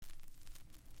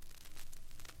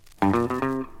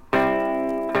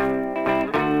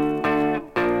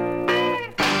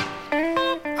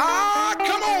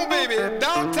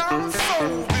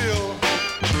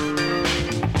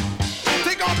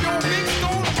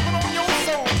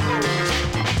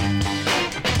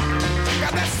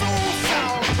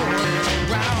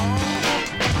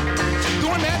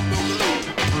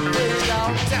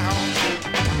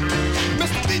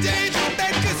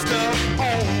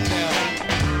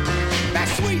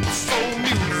sweet soul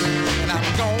music, and I'm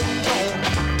gone.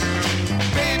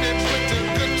 Baby, put your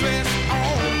good dress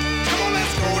on. Come on,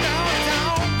 let's go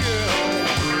downtown, girl.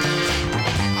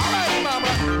 All right,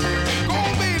 mama, go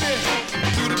on, baby,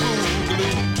 do the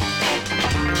boogaloo.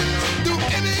 Do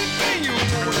anything you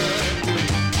wanna do.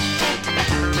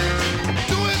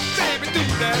 Do it, baby, do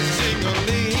that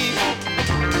sing-a-ling.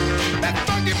 That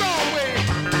funky Broadway,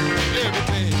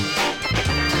 everything.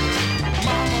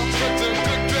 Mama, put your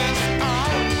good dress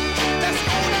on. Let's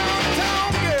go downtown,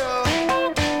 girl.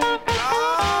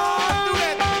 Ah, do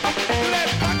that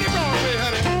funky Broadway,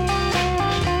 honey.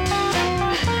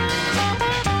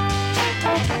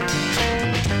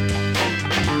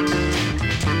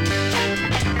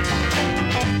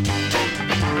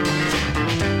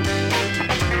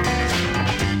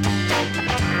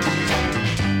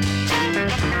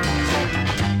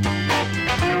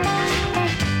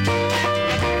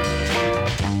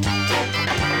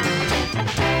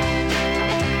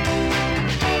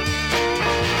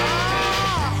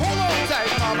 Ah, hold on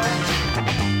tight, mama.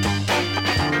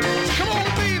 Come on,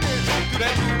 baby, do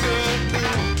that boogaloo.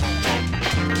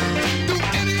 Do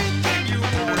anything you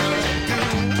wanna do.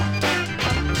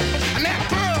 And that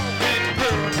pearl, baby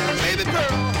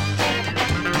pearl.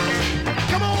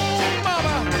 Come on,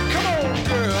 mama, come on,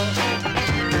 girl.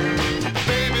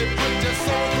 Baby, put your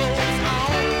soul clothes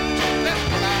on. Let's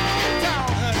go downtown,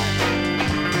 honey.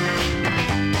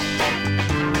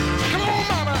 Come on,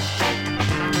 mama.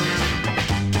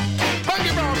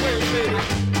 Funky Broadway, baby.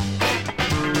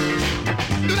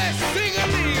 Do that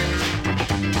sing-a-ling.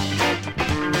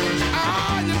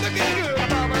 Ah, you're looking good,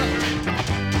 mama.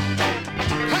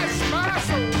 Hush my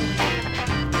soul.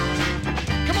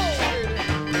 Come on, baby.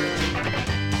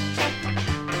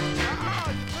 Ah,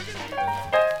 you're looking good.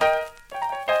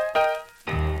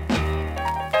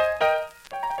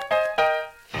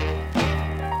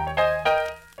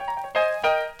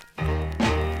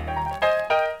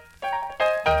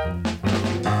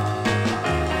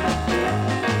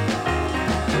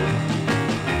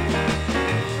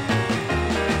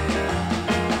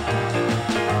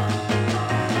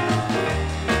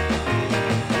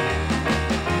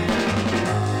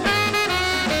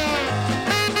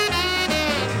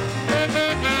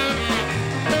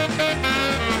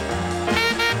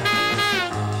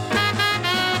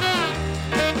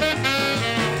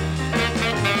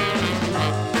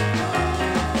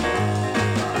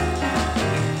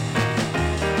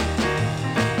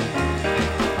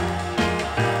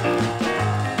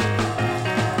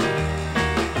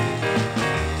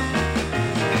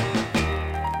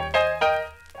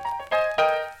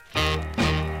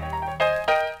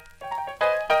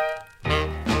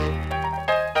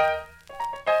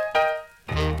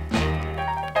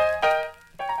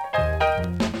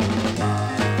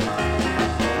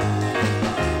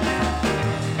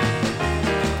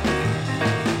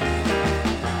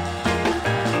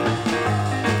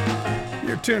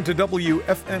 You're tuned to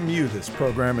WFMU. This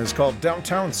program is called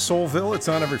Downtown Soulville. It's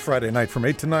on every Friday night from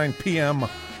 8 to 9 p.m.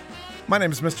 My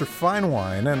name is Mr.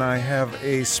 Finewine, and I have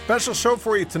a special show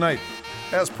for you tonight.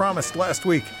 As promised last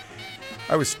week,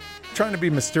 I was trying to be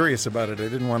mysterious about it. I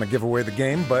didn't want to give away the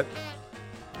game, but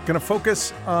going to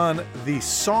focus on the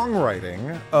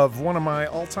songwriting of one of my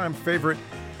all-time favorite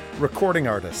recording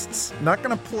artists. Not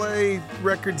going to play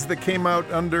records that came out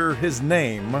under his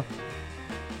name.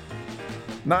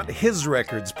 Not his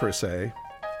records, per se.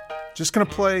 Just going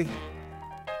to play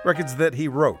records that he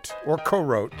wrote or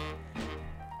co-wrote.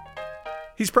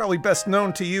 He's probably best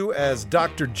known to you as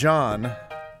Dr. John.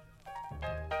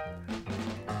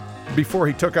 Before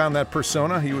he took on that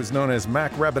persona, he was known as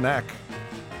Mac Rebennack.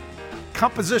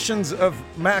 Compositions of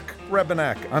Mac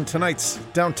Rebennack on tonight's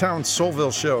Downtown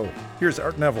Soulville show. Here's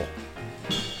Art Neville.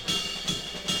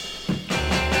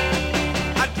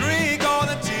 I drink all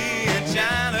the tea in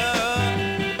China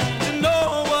to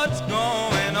know what's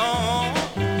going on.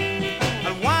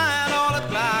 I wine all the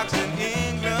clocks in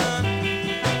England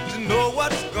to know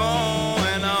what's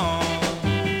going on.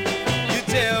 You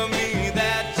tell me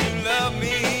that you love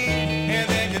me and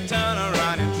then you turn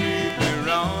around and treat me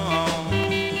wrong.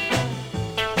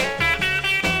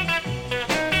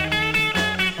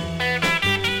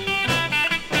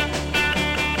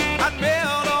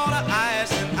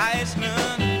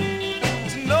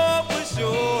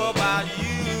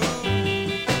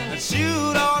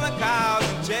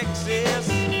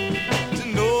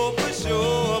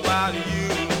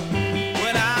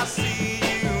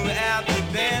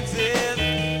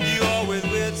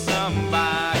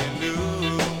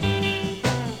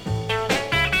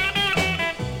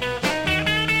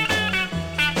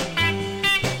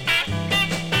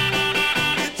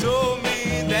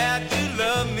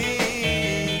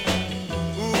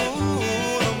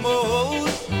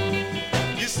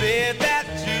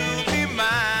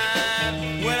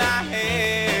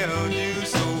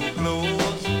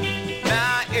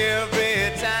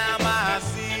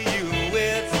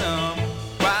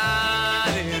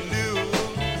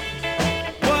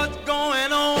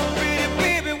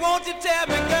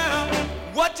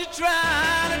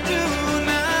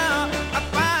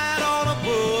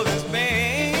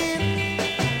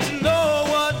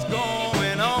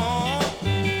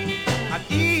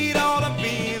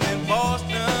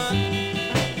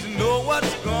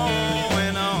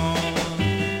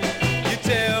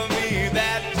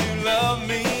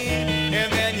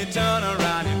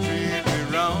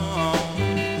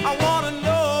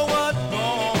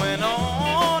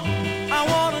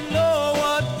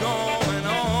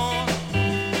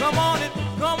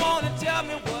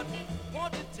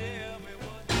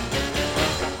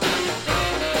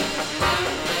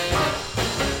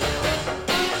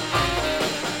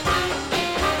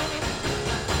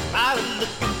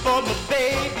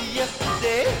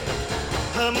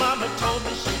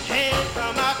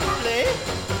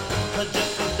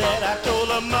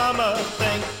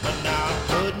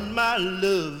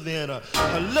 love in a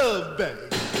love bag.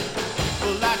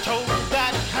 Well, I told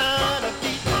that kind of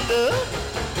people love,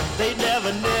 they never,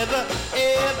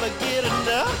 ever get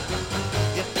enough.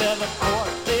 If ever caught,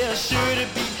 they're sure to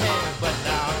be had. But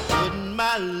now I'm putting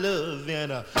my love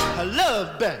in a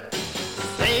love bag,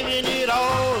 saving it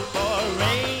all for a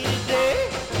rainy day.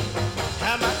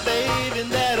 Am I saving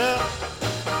that up?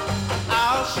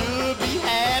 I'll sure be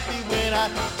happy when I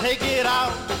take it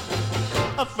out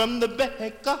from the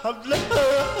bank of love.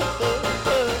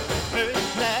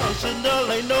 First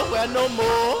National ain't nowhere no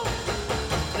more.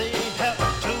 They ain't have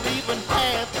to even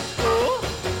have to score.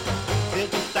 They're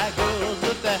just like girls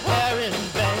with the hair in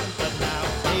bangs. But now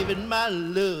I'm saving my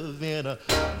love in a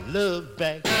love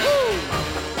bank. Woo!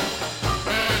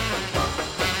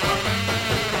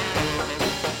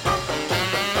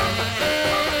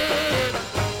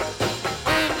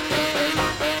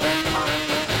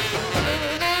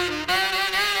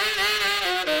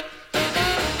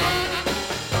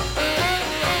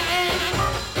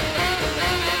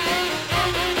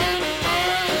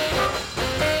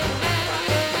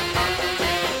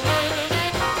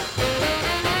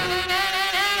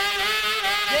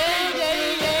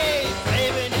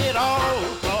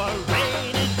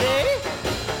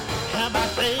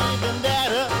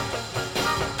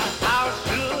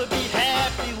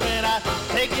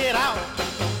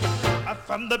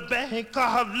 From the bank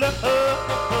of love,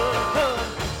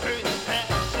 First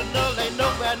National ain't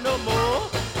nowhere no more.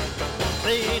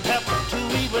 They ain't have to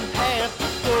even have to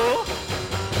go.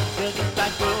 They're just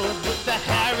like girls with the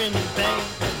hair in the bank.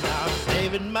 And now I'm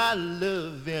saving my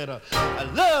love in a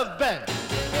love bank.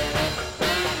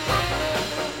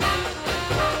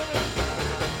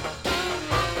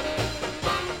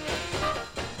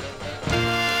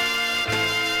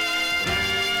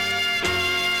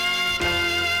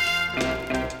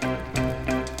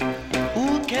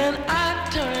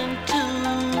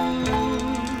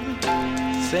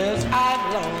 Since I've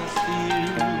lost you,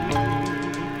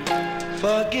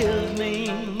 forgive me,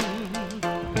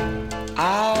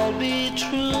 I'll be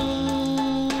true.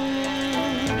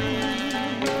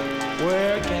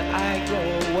 Where can I go?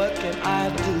 What can I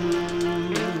do?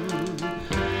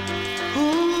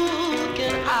 Who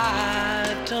can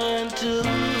I turn to?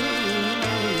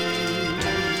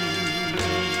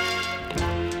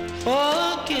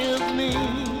 Forgive me,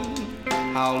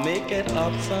 I'll make it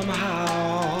up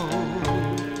somehow.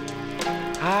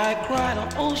 I cried an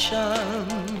ocean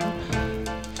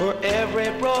for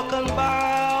every broken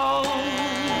vow.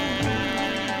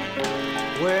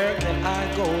 Where can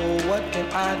I go? What can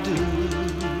I do?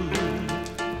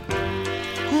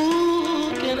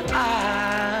 Who can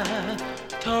I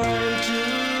turn to?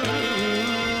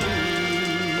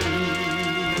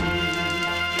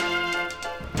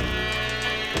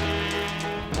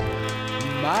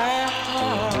 My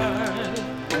heart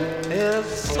is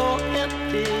so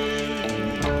empty.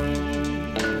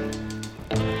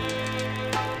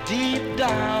 Deep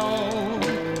down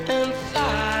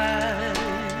inside,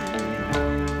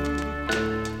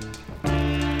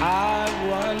 I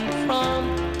run from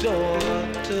door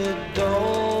to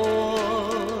door.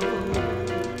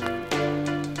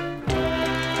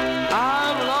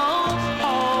 I've lost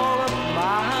all of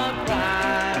my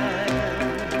pride.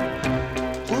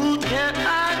 Who can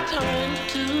I turn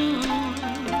to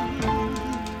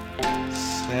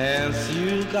since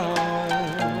you gone?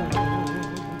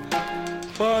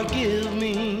 Forgive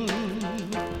me,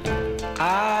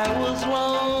 I was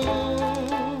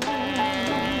wrong.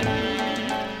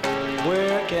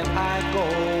 Where can I go?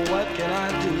 What can I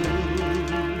do?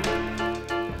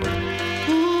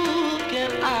 Who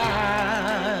can I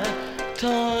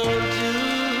turn to?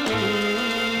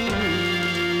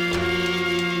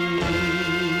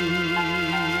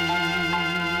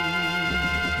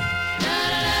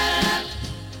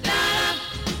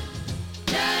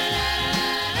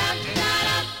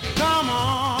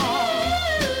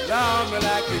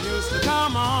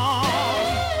 Come on,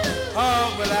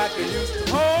 hug me like you used to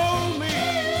hold me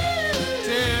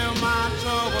till my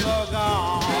trouble are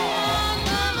gone.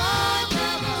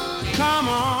 Come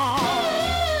on,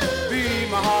 be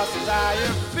my heart's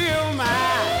desire, fill my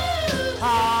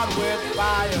heart with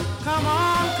fire. Come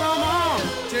on,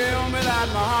 tell me that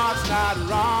my heart's not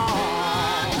wrong.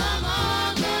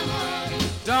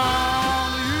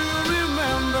 Don't you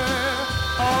remember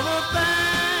all the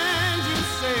things you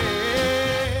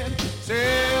said?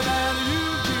 Say that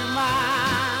you'd be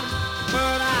mine,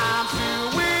 but I'm still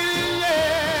waiting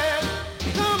yet.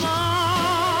 Come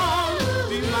on,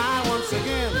 be mine once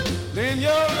again. Lend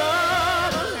your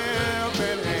love a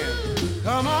helping hand.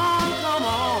 Come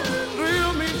on,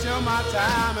 thrill me till my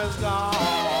time is gone.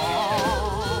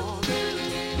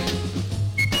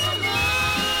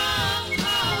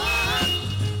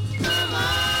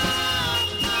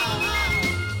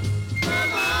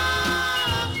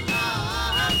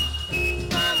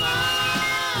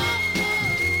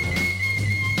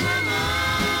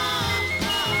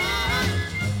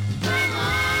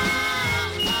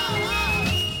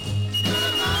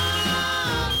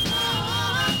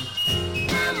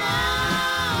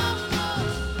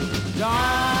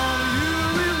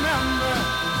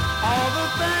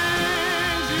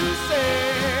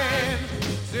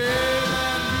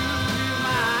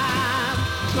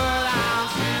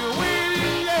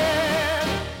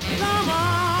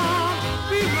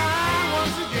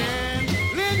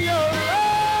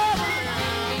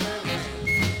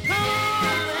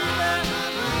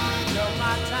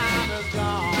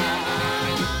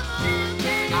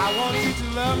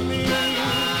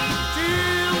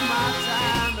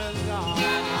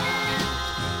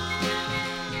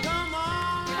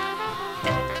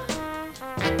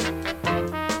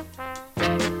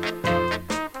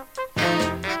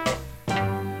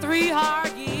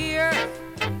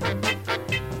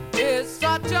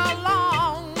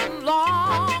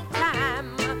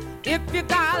 if you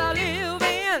gotta live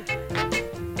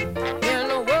in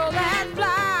a world that's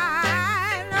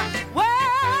blind,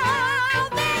 well,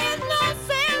 there is no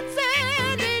sense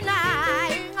in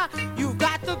denying. You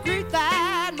got to greet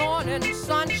that morning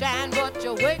sunshine, but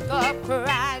you wake up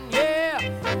crying, yeah.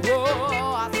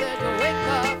 Whoa, I said you wake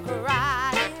up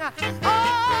crying.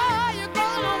 Oh, you're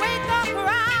gonna wake up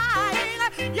crying,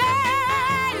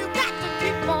 yeah. You got to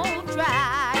keep on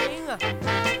trying.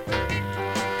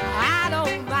 I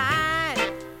don't mind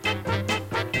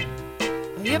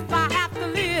if I have to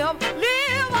live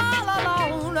all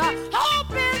alone,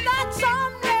 hoping that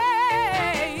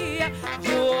someday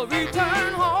you'll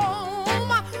return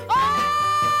home.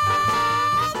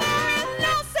 Oh, there is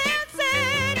no sense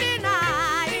in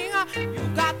denying. You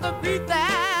got to breathe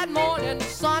that morning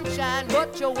sunshine,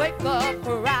 but you wake up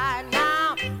crying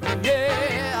now.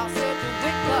 Yeah, I said you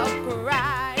wake up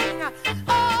crying.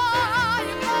 Oh,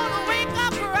 you're gonna wake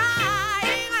up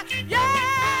crying.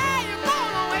 Yeah, you're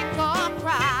gonna wake up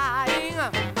crying.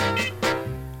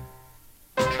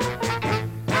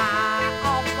 I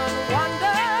often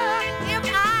wonder if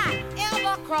I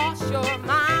ever cross your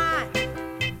mind,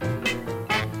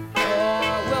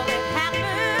 or will it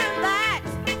happen that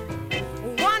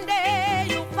one day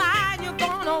you'll find you're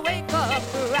gonna wake up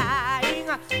crying?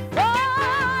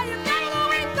 Oh, you gotta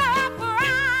wake up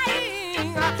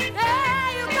crying. Yeah,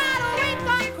 you gotta wake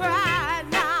up crying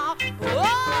now.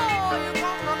 Oh, you're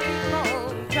gonna keep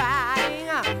on trying.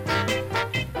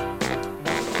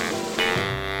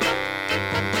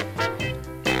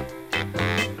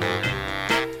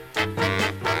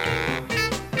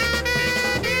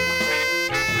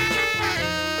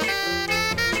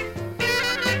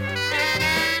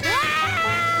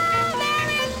 Well, there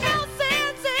is no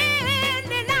sense in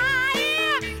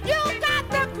denying. You got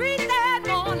to greet that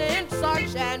morning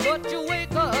sunshine, but you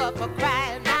wake up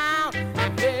crying now.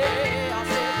 Yeah, I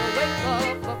said you wake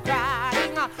up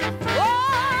crying. Oh,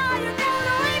 you're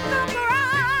gonna wake up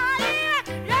crying.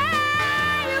 Yeah,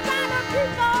 you gotta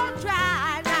keep on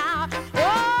trying now. Oh,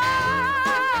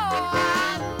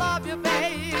 I love you,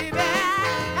 baby,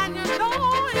 and you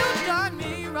know you've done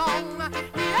me wrong.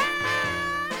 Yeah,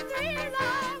 3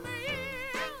 long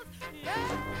years. Yeah.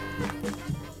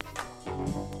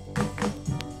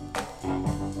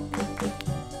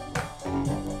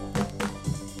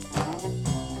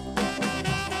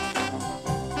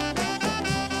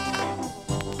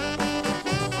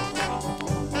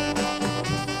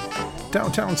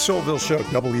 Downtown Soulville Show,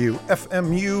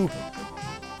 WFMU,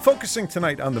 focusing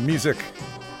tonight on the music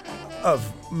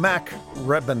of Mac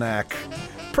Rebennack.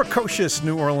 Precocious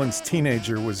New Orleans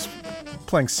teenager was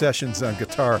playing sessions on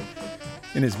guitar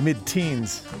in his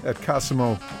mid-teens at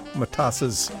Cosimo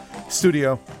Matassa's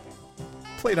studio.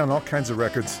 Played on all kinds of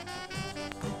records.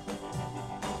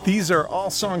 These are all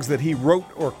songs that he wrote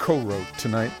or co-wrote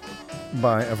tonight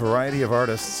by a variety of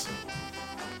artists.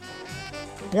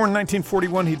 Born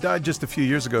 1941, he died just a few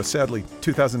years ago, sadly,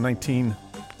 2019.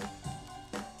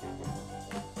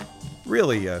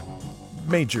 Really a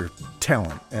major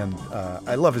talent, and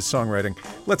I love his songwriting.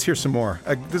 Let's hear some more.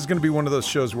 This is going to be one of those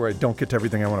shows where I don't get to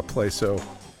everything I want to play, so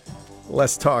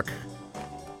less talk,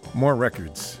 more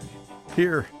records.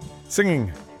 Here,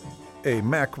 singing a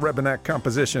Mac Rebennack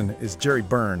composition is Jerry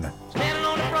Byrne. Standing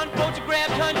on the front porch, you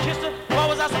grabbed her and kissed her. Why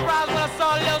was I surprised when I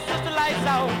saw little sister lights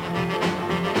out?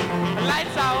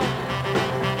 Lights out.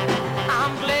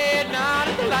 I'm glad now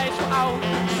that the lights are out.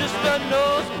 Sister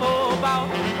knows more about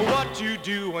what you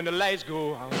do when the lights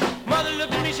go out. Mother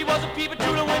looked at me, she was a peeping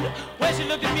through the window. When she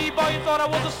looked at me, boy, you thought I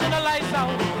was a sinner. Lights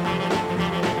out.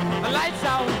 Lights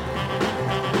out.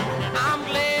 I'm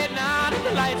glad now that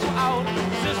the lights are out.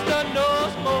 Sister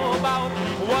knows more about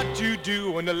what you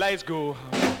do when the lights go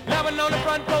out. Loving on the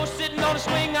front porch, sitting on the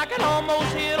swing, I can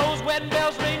almost hear those wedding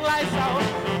bells ring. Lights out.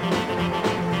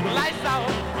 Lights out.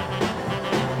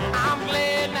 I'm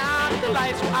glad now that the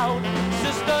lights are out.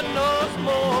 Sister knows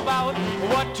more about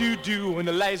what to do when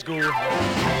the lights go out.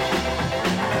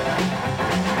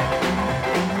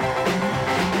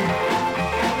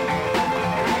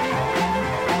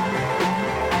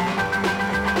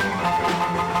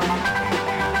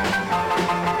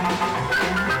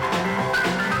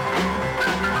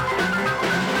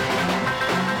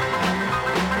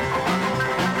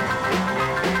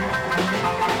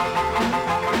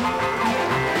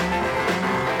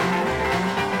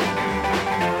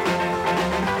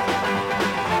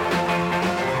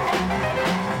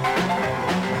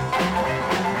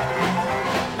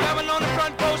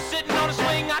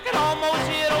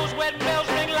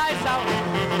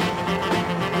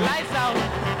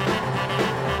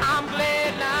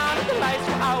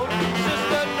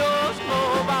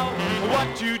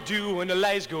 do when the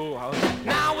lights go out?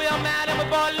 Now we are mad and we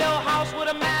bought a little house with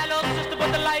a mad little sister, but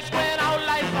the lights went out,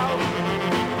 lights out,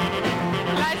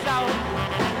 lights out.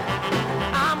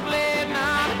 I'm glad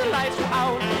now that the lights are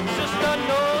out. Sister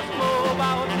knows more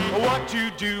about what to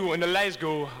do when the lights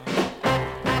go out.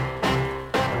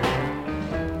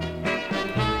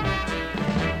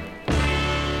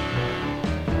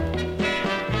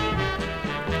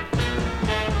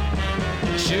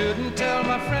 Shouldn't tell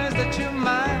my friends that you're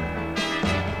mine,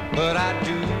 but I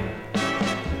do,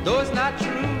 though it's not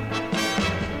true.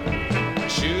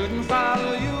 Shouldn't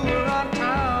follow you around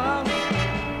town,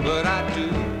 but I do,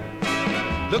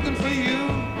 looking for you.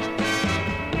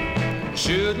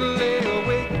 Shouldn't lay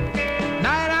awake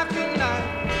night after night,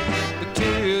 the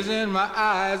tears in my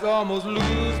eyes almost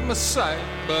lose my sight,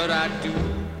 but I do,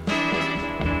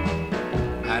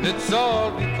 and it's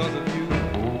all because of you.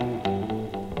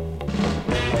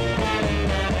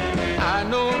 I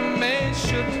know a man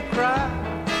shouldn't cry,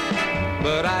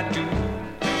 but I do,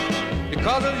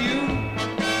 because of you.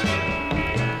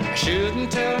 I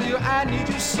shouldn't tell you I need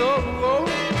you so,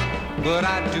 but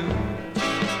I do,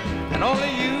 and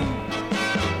only you.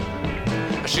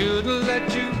 I shouldn't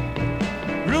let you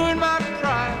ruin my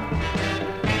pride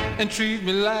and treat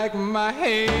me like my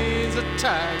hands are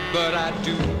tied, but I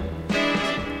do,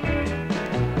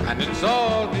 and it's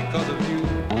all because of you.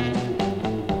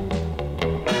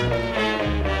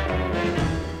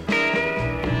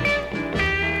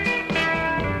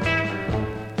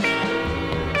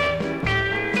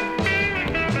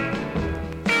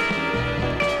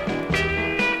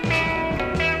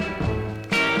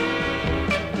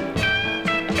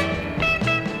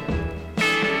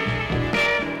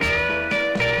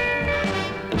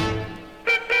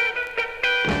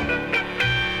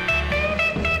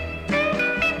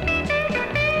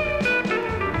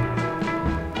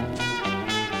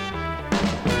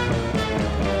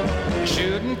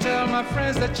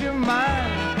 Friends that you're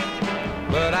mine,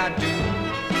 but I do,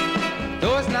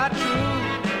 though it's not true.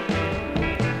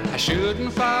 I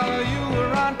shouldn't follow you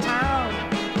around town,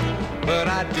 but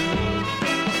I do,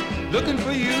 looking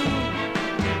for you.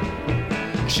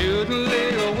 I shouldn't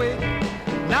lay awake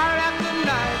night after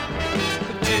night,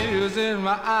 the tears in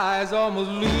my eyes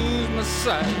almost lose my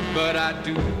sight, but I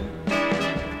do,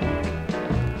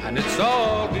 and it's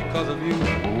all because of you.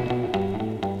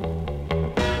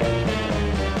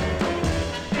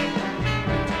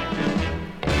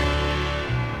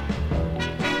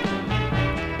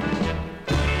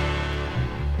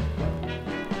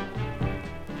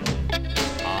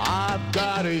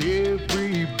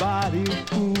 Everybody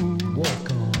who walk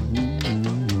on,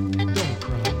 don't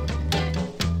cry.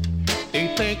 They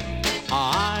think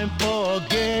I'm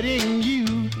forgetting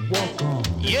you. Walk on.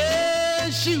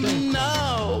 Yes, you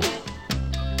know,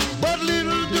 but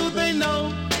little do they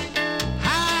know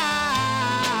how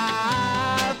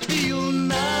I feel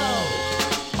now.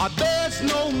 There's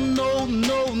no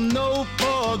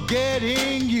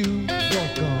forgetting you.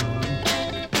 Walk on,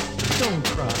 don't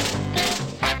cry.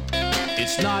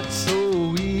 It's not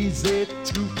so easy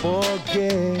to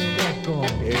forget. Walk on,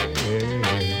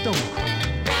 don't cry.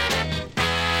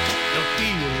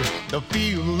 The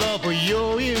feel of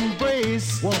your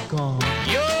embrace. Walk on,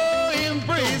 your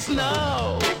embrace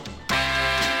now.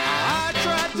 I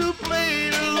tried to play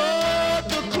the Lord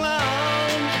the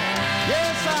clown.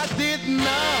 Yes, I did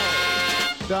know.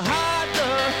 The hide the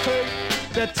hurt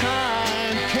that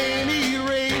time can't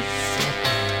erase.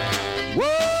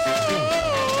 Whoa.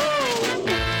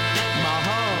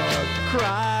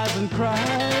 Cries and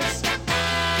cries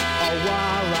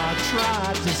while I try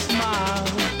to smile.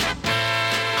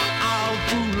 I'll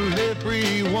fool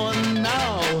everyone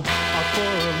now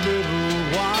for a little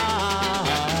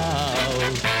while.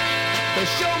 The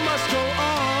show must go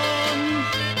on,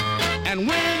 and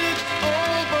when it's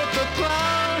over, the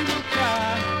clown will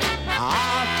cry.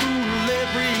 I'll fool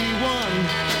everyone,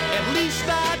 at least I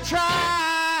try.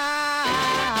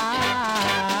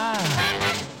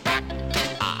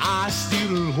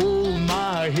 Hold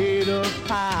my head up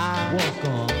high. Walk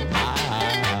on,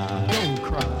 don't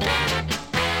cry.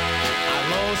 I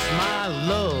lost my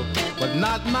love, but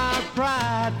not my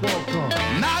pride. Walk on,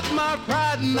 not my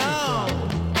pride now.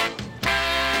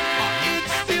 It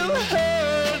still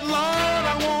hurt, Lord,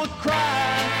 I won't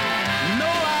cry. No,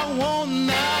 I won't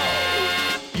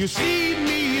now. You see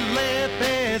me laugh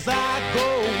as I go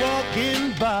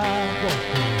walking by. Walk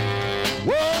on.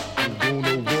 Walk, I'm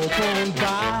gonna walk on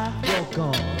by. Walk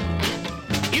on.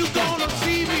 You gonna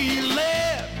see me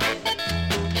laugh.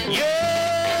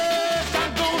 Yes,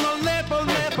 I'm gonna laugh, go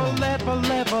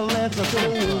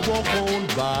walk on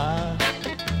by.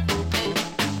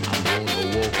 I'm gonna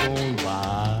walk on by.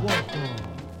 Walk on.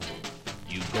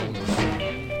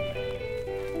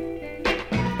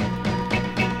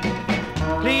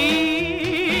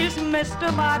 Please,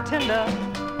 Mr. Bartender,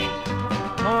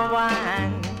 more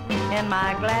wine in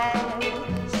my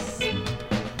glass.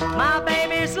 My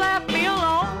baby's left me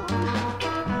alone,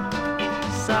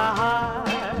 so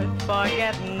hard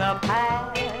forgetting the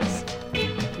past.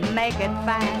 Make it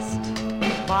fast,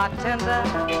 bartender.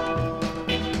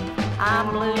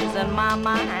 I'm losing my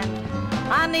mind.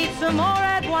 I need some more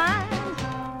red wine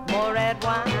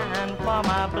for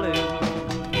my blues.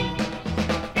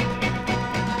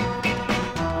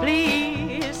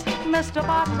 Please, Mr.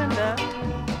 Bartender,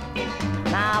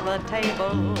 now the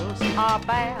tables are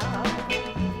bare.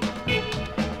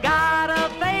 Got a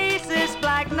face this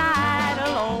black night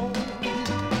alone.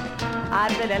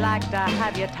 I'd really like to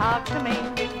have you talk to me.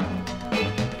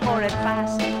 Pour it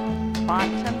fast,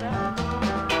 bartender.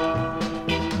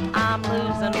 I'm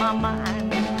losing my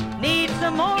mind. Need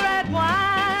some more red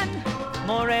wine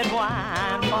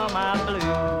for my blues.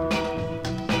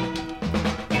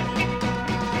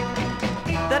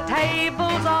 The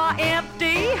tables are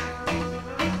empty,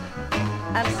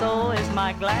 and so is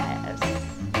my glass.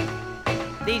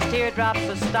 These teardrops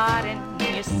are starting,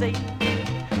 you see.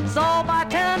 So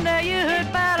bartender,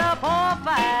 you'd better pour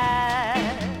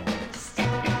fast.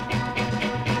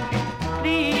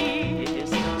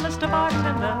 Please, Mr.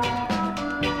 Bartender,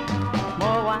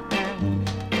 more wine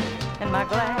in my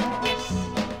glass.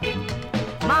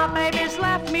 My baby's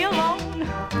left me alone,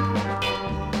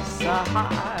 so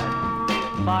hard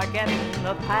forgetting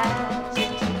the past.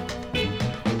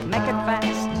 Make it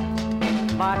fast,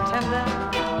 bartender.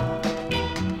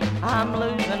 I'm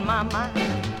losing my mind.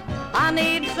 I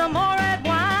need some more red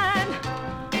wine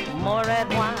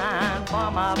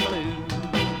for my blues.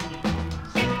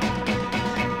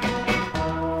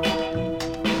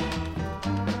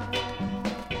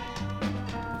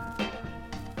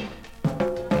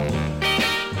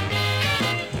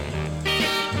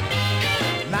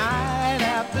 Night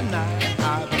after night,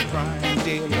 I've been crying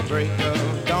till the break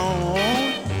of dawn,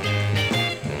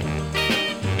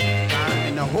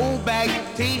 trying to hold back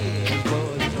the tears,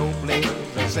 but it's hopeless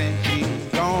since she's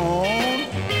gone.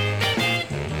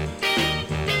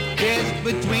 Just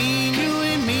between you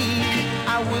and me,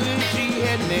 I wish she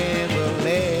had never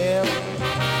left.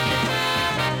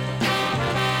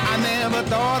 I never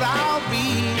thought I'd be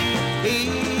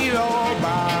here all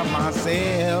by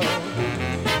myself.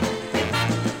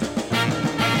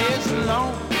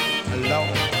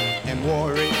 Alone and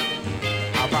worried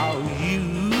about you.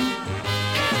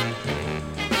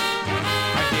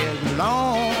 I get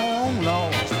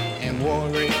lost and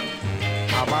worried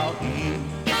about you.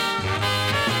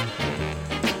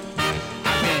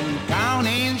 I've been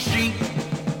counting sheep,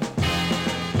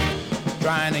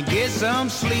 trying to get some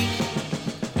sleep.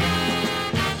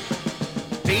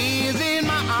 Tears in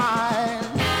my eyes,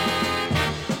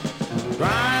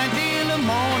 crying till the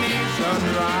morning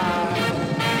sunrise.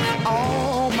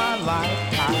 All my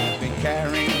life I've been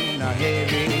carrying a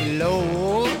heavy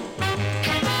load,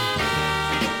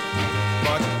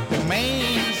 but the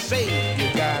man said you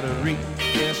gotta reap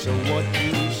just what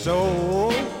you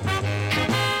sow.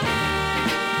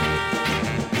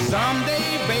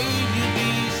 Someday, babe, you'll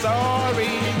be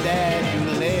sorry that you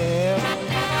left.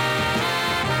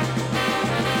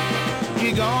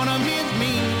 You're gonna miss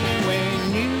me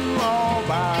when you all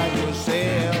by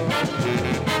yourself.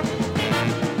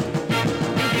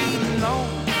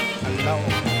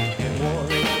 Alone and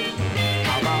worried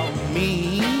about me.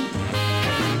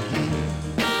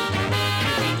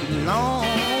 Long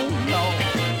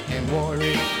and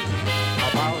worried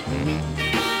about me.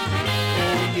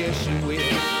 Oh yes you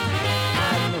will. I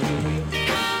know you will.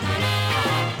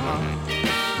 Oh,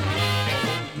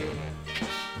 yeah.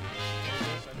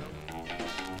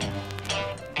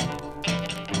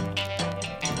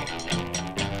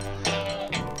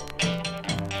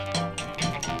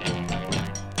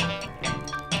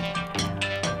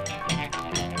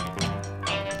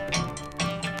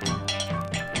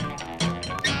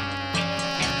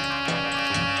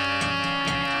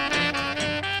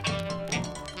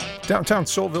 Downtown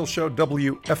Soulville Show,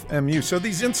 WFMU. So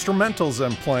these instrumentals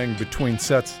I'm playing between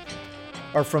sets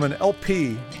are from an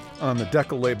LP on the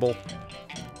Decca label.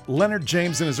 Leonard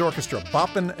James and his orchestra,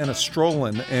 Boppin' and a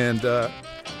Strollin'. And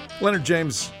Leonard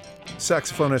James,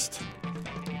 saxophonist,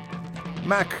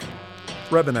 Mac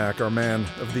Rebenak, our man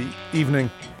of the evening,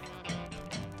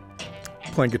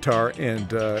 playing guitar, and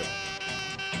the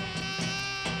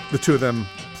two of them,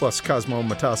 plus Cosmo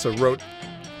Matassa, wrote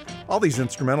all these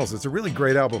instrumentals. It's a really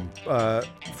great album.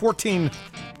 14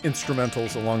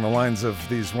 instrumentals along the lines of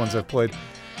these ones I've played.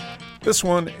 This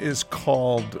one is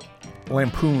called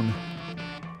Lampoon.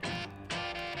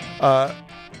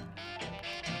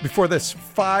 Before this,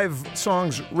 5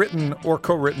 songs written or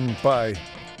co-written by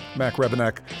Mac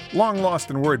Rebennack. Long Lost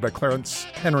and Worried by Clarence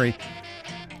Henry.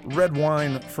 Red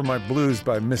Wine for My Blues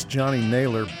by Miss Johnny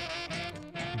Naylor.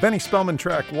 Benny Spellman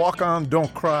track, Walk On,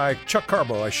 Don't Cry. Chuck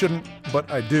Carbo, I Shouldn't, But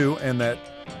I Do. And that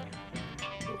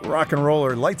rock and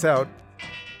roller, Lights Out,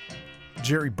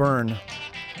 Jerry Byrne.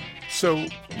 So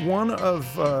one of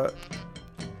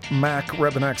Mac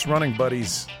Rebennack's running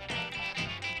buddies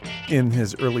in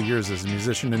his early years as a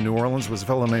musician in New Orleans was a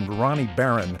fellow named Ronnie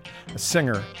Barron, a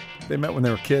singer. They met when they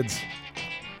were kids.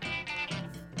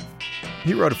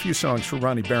 He wrote a few songs for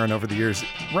Ronnie Barron over the years.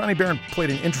 Ronnie Barron played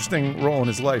an interesting role in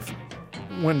his life.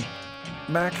 When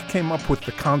Mac came up with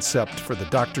the concept for the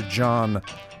Dr. John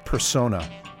persona,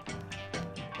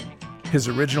 his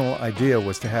original idea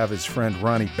was to have his friend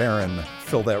Ronnie Barron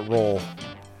fill that role.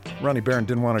 Ronnie Barron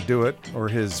didn't want to do it, or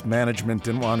his management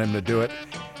didn't want him to do it,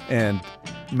 and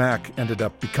Mac ended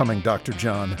up becoming Dr.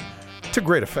 John to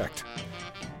great effect.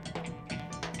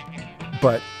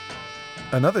 But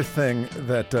another thing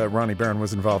that Ronnie Barron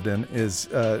was involved in is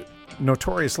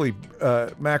notoriously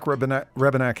Mac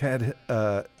Rebennack had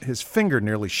his finger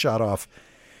nearly shot off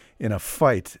in a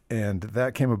fight, and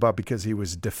that came about because he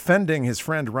was defending his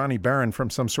friend Ronnie Barron from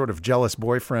some sort of jealous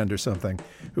boyfriend or something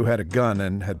who had a gun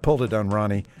and had pulled it on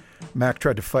Ronnie. Mac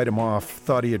tried to fight him off,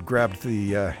 thought he had grabbed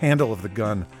the handle of the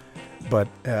gun, but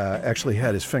actually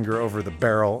had his finger over the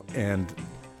barrel, and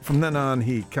from then on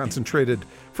he concentrated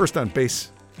first on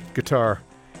bass guitar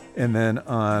and then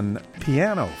on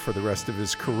piano for the rest of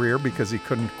his career because he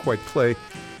couldn't quite play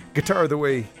guitar the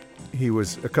way he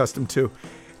was accustomed to.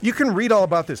 You can read all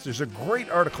about this. There's a great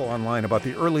article online about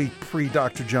the early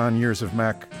pre-Dr. John years of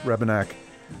Mac Rebennack,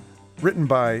 written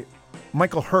by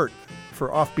Michael Hurt for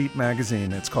Offbeat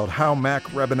magazine. It's called How Mac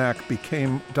Rebennack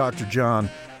Became Dr. John.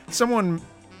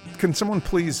 Can someone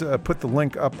please put the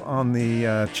link up on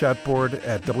the chat board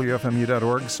at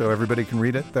WFMU.org so everybody can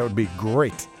read it? That would be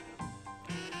great.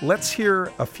 Let's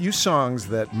hear a few songs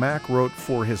that Mac wrote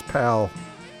for his pal,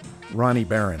 Ronnie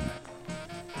Barron.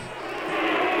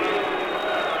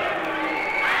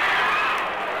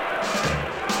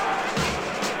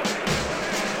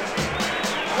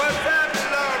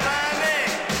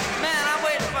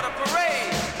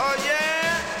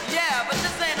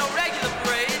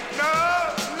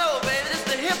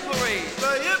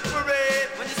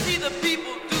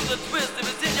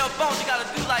 You gotta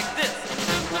do like this.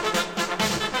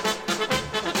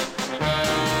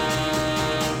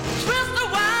 Twist the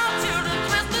wild children,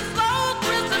 twist it slow,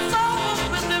 twist it soul,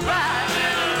 twist it right.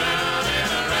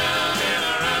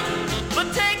 But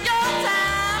take your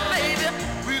time, baby,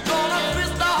 we're gonna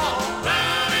twist all.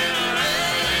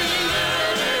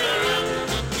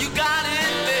 You got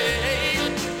it,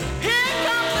 babe. Here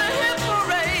comes the hip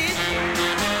parade.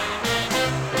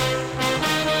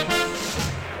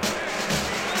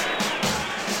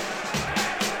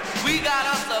 We got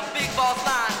us a big boss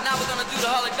line. Now we're gonna do the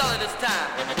Hully Gully this time.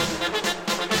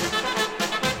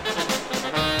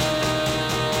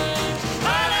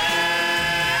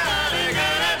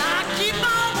 Now keep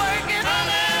on working.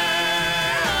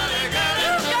 You got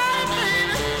it,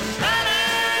 baby.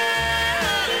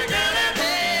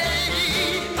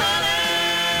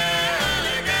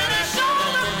 Hey, sure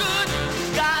look good.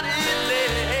 Got it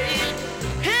laid.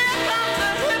 Here comes the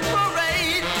hit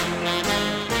parade.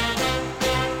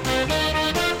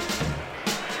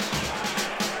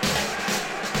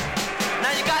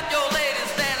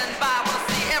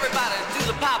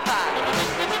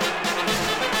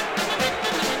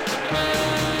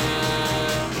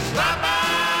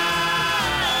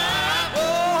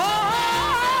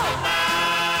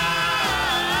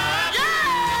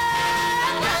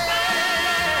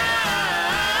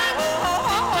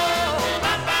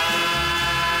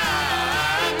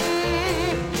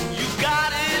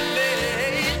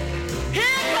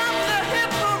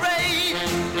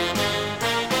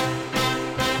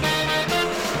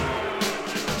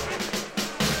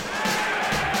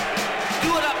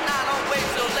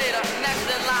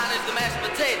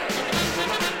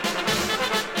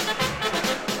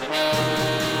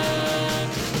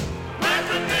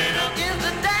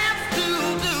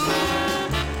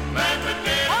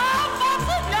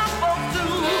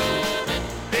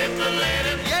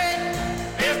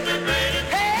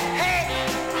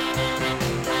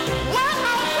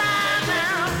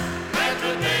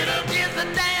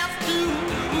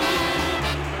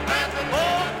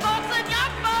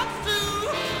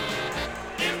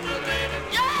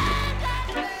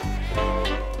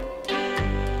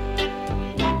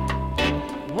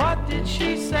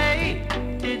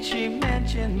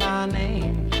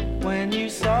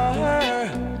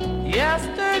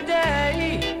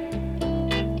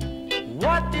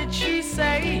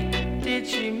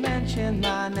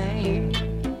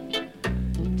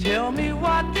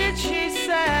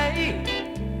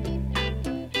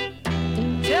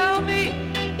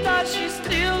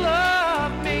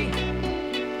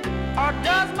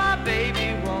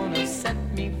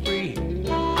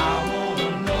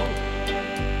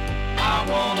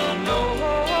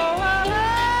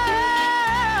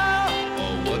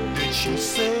 you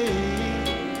say?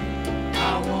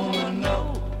 I wanna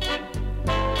know.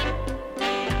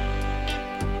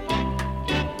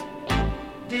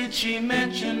 Did she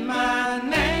mention my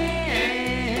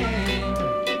name?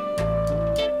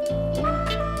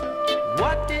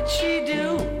 What did she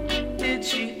do? Did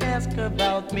she ask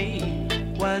about me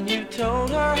when you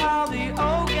told her how the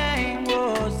old game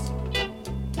was?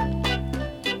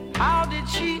 How did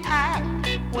she act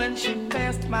when she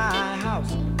passed my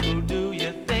house? Who do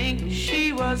you think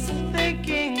she was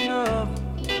thinking of?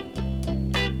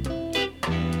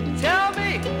 Tell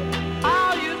me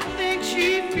how you think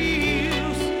she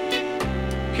feels.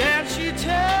 Can't she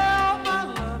tell my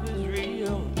love is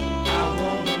real? I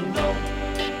wanna know.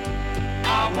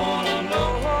 I wanna know.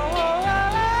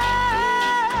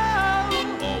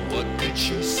 Oh, what did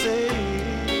she say?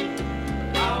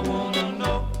 I wanna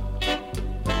know.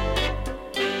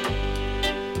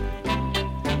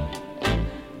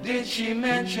 Did she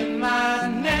mention my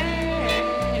name?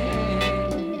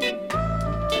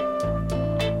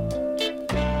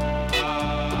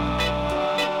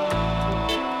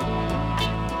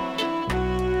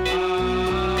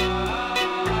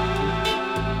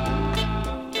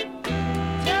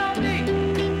 Tell me,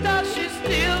 does she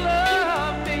still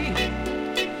love me?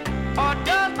 Or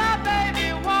does my baby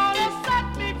wanna set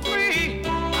me free?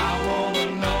 I wanna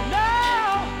know. No,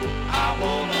 I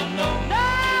wanna know. No.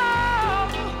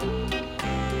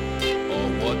 Oh,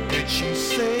 what did she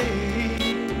say?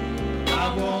 I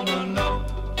wanna know.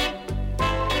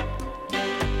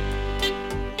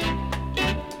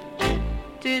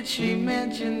 Did she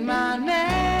mention my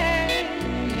name?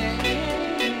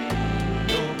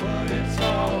 No, but it's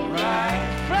alright.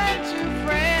 Friend to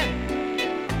friend.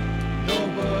 No,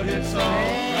 but it's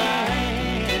alright.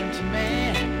 Man to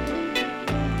man.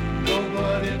 No,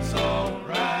 but it's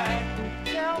alright.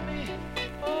 Tell me,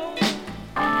 oh.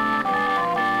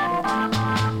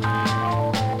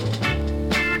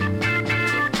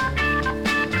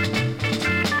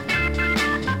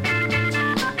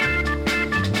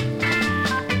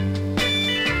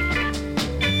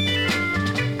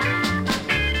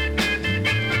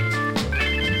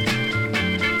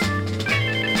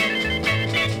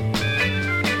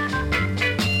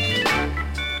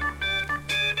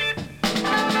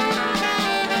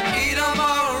 Eat 'em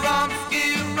all, Rumsky,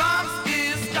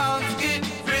 Stomsky,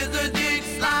 Frizzerdick,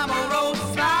 Slimer, Roll,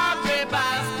 Slide, Ray,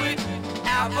 Biscuit,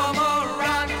 Alpha,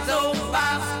 Ronzo,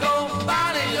 Basco,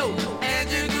 Bonio,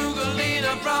 Andrew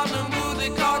Googlina from the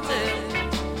Movie Cartel,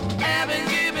 Abbott,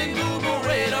 Gibbon, Google,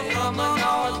 Radar from the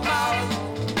North Power.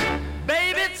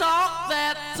 Baby, talk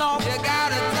that talk. You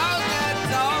gotta talk that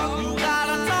talk. You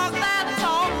gotta talk that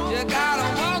talk. You gotta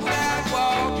walk that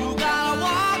walk. You gotta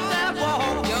walk that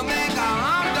walk. You make a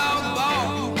hot dog ball.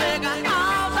 You make a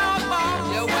hot dog ball.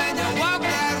 Yeah, when you walk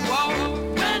that walk.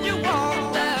 When you walk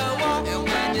that walk. And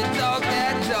when you talk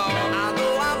that talk. I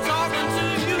know I'm talking to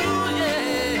you,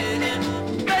 yeah.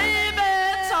 Baby,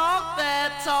 talk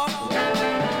that talk.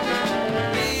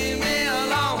 Leave me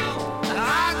alone.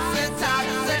 Toxic,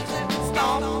 toxic.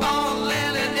 Stomp on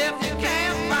Lenny if you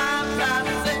can't find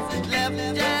toxic. Left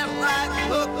jab, right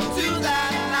hook to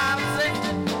that nonsense.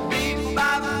 Beat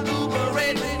by the Uber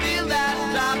rate, feel that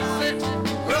dropset.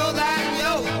 Roll that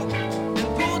yo, and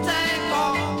pull tank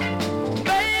off.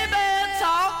 Baby,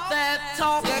 talk that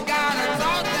talk. You gotta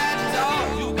talk that talk.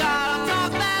 You gotta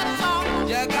talk that talk.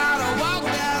 You gotta walk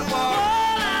that walk.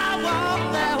 Walk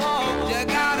that walk. You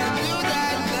gotta do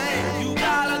that thing. You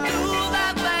gotta do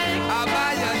that thing. I'll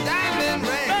buy you a diamond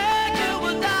ring. Make you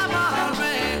a diamond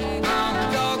ring. I'm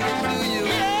talking to you.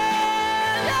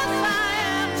 Yeah, yes I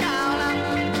am, child.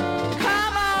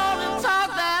 Come on and talk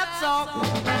that talk.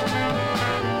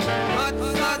 But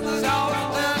such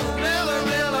sauce and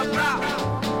really proud.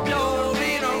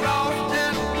 Dorina Ross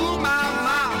and ooh my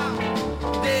mouth.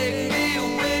 Dig me,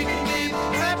 wake me,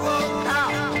 purple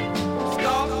cow.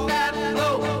 Stalk that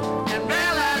low and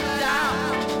rail that down.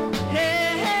 Hey,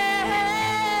 hey,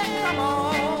 hey, come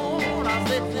on. I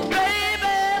said,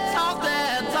 baby, talk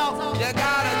that talk. You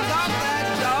gotta talk that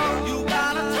talk. You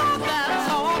gotta talk that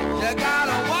talk. You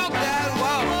gotta walk that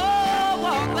walk. Oh,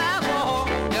 walk that walk.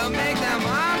 You make them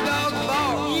hot dogs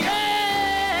fall.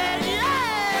 Yeah,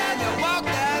 yeah. When you walk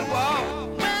that walk.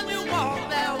 When you walk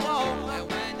that walk. And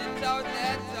when you talk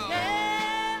that talk.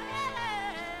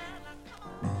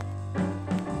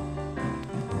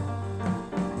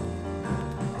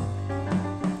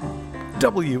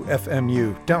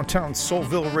 WFMU, Downtown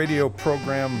Soulville radio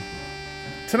program.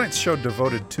 Tonight's show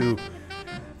devoted to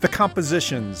the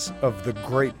compositions of the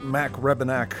great Mac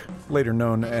Rebennack, later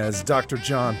known as Dr.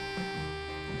 John.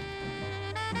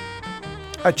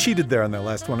 I cheated there on that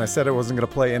last one. I said I wasn't going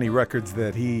to play any records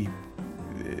that he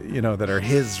that are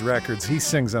his records. He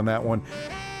sings on that one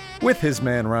with his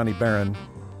man Ronnie Barron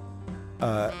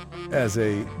as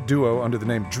a duo under the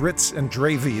name Dritz and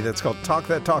Dravey. That's called Talk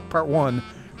That Talk Part 1.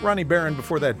 Ronnie Barron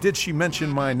before that, Did She Mention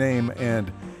My Name,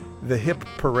 and The Hip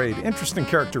Parade. Interesting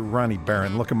character, Ronnie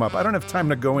Barron. Look him up. I don't have time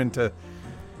to go into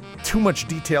too much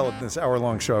detail in this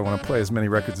hour-long show. I want to play as many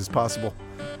records as possible.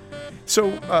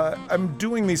 So I'm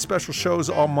doing these special shows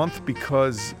all month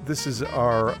because this is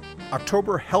our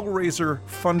October Hellraiser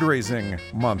fundraising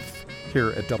month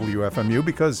here at WFMU,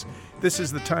 because this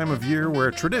is the time of year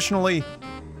where traditionally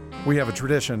we have a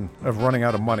tradition of running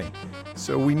out of money.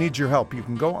 So we need your help. You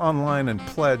can go online and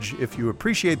pledge if you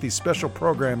appreciate these special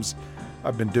programs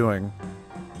I've been doing.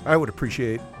 I would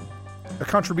appreciate a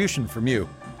contribution from you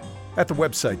at the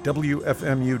website,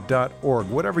 WFMU.org,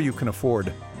 whatever you can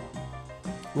afford.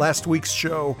 Last week's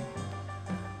show,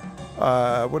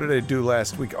 what did I do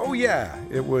last week? Oh yeah,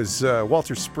 it was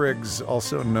Walter Spriggs,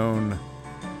 also known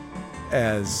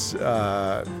as,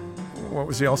 what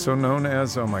was he also known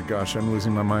as? Oh my gosh, I'm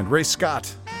losing my mind. Ray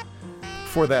Scott.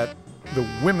 Before that, the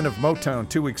Women of Motown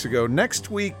 2 weeks ago. Next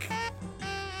week,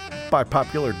 by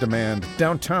popular demand,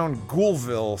 Downtown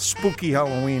Ghoulville Spooky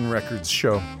Halloween Records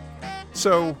show.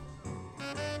 So,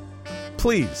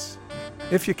 please,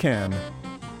 if you can,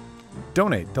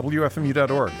 donate,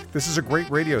 WFMU.org. This is a great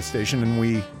radio station, and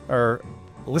we are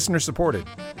listener-supported.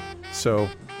 So,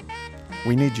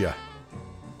 we need you.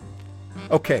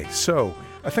 Okay, so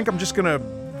I think I'm just going to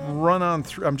run on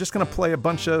through. I'm just going to play a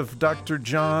bunch of Dr.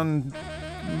 John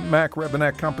Mac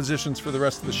Rebenek compositions for the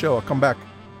rest of the show. I'll come back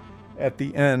at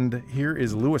the end. Here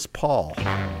is Louis Paul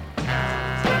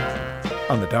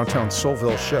on the Downtown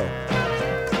Soulville show.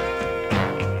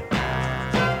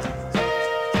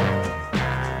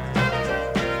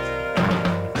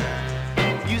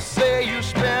 You say you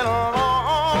spent a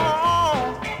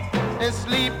long and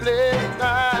sleepless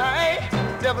night.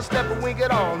 Never slept a wink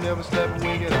at all, never slept a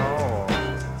wink at all.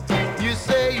 You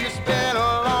say you spent a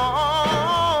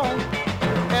long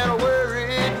and a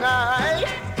worried night.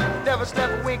 Never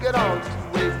slept a wink at all, just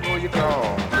wait for your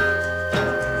call.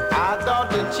 I thought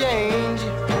the change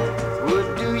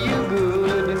would do you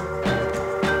good.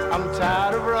 I'm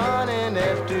tired of running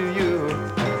after you,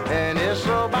 and it's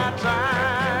about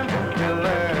time to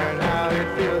learn how it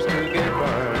feels to get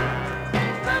burned.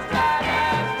 The tide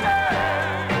has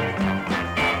turned.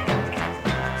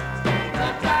 The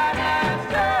tide has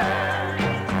turned.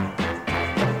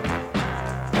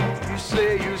 You say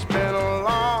you spent a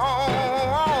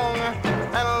long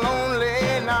and a lonely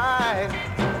night,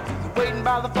 just waiting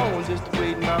by the phone, just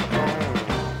waiting by the phone.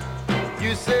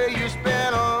 You say you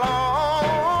spent a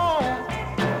long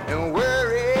and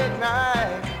worried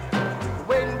night, just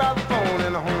waiting by the phone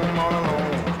in the home all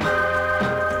alone.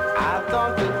 I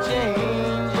thought the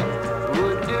change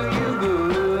would do you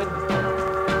good.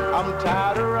 I'm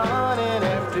tired of running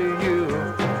after you,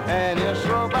 and it's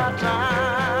about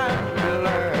time to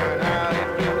learn how it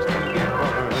feels to get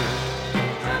burned.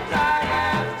 The tide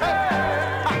has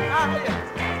turned.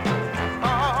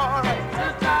 All right. The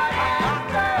tide has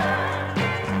turned.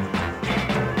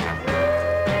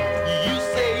 You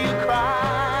say you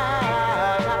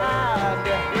cried,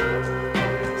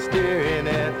 staring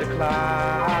at the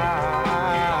clock,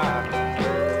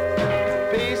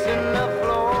 pacing the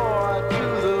floor to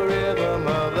the rhythm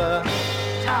of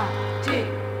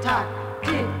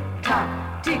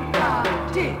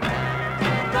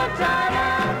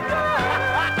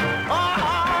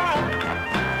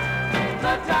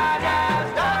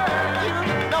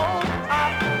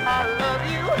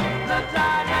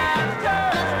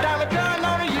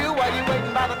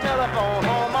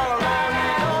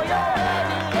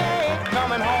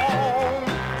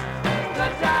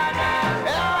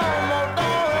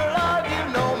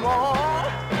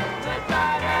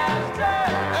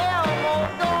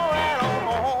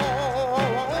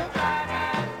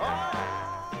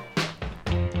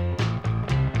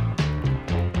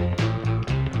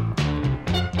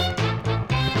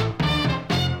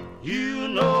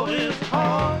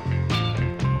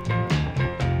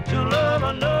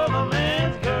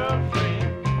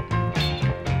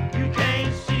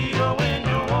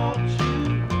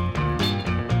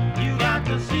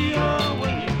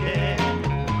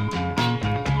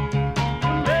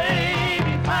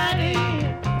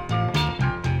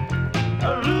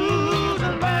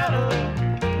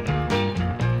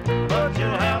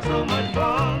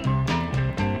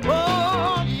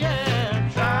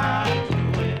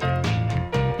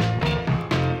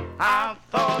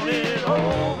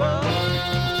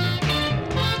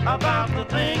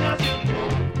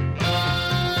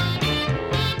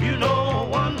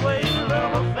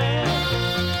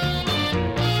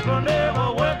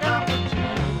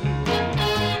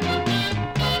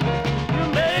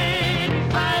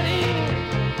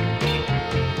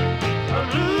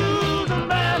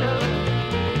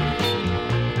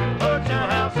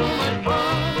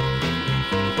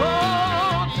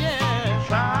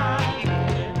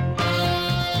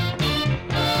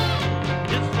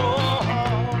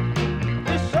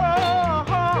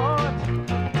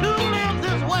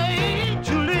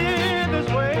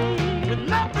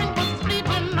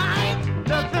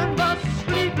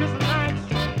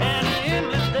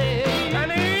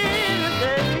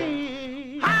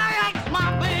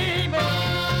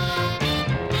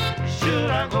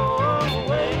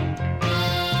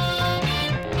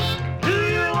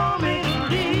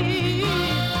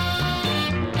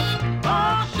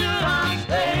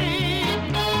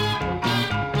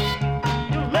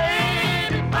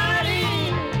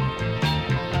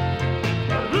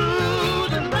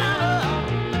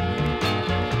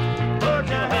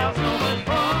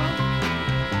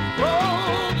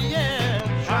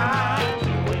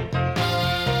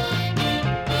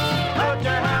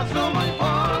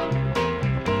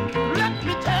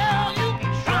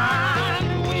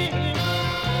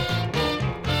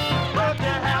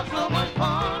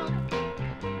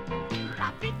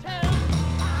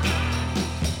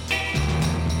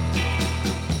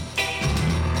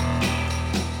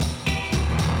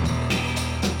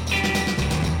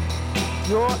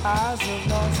Your eyes have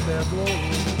lost their glow.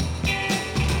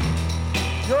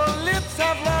 Your lips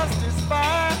have lost its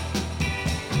fire.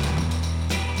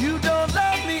 You don't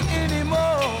love me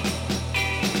anymore.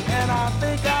 And I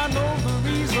think I know the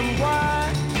reason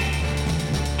why.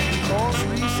 Cause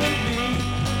recently,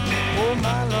 oh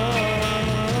my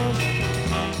love,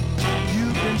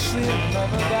 you've been seeing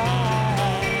another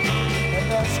guy. And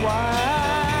that's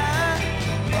why,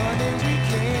 honey, we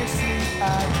can't sleep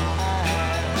eye to eye.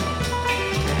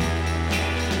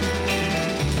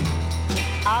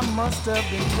 I must have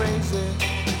been crazy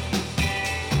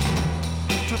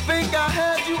to think I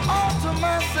had you all to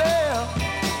myself.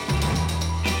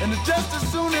 And just as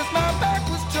soon as my back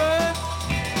was turned,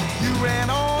 you ran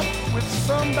on with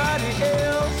somebody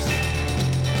else.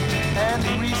 And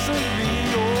recently,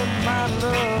 oh my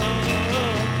love,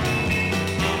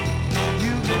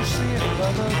 you've been seeing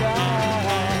another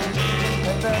guy.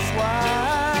 And that's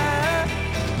why,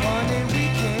 honey, we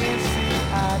can't see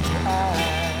eye to eye.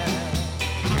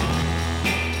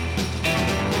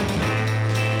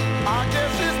 I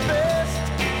guess it's best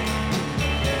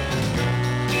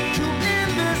to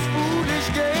end this foolish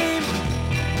game.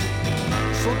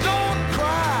 So don't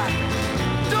cry,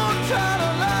 don't try to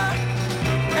lie,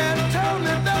 and tell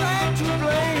me that I'm to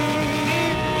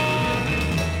blame.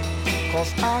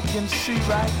 Cause I can see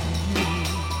right through you.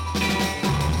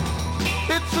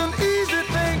 It's an easy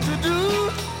thing to do.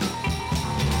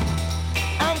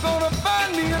 I'm gonna find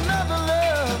me another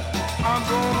love. I'm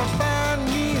gonna find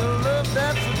me a love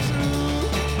that's a true.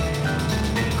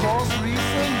 Cause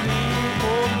recently,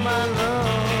 oh my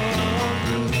love,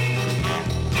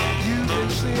 you've been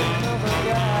seeing another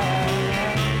guy.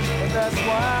 And that's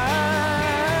why,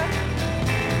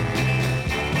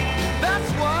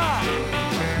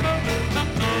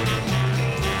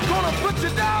 gonna put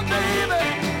you down, baby,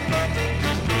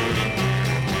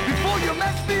 before you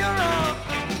mess me around.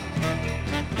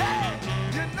 Hey,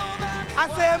 you know that I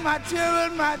said, my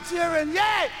children,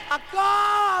 yeah, I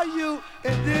call you,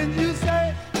 and then you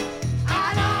say, I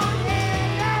don't hear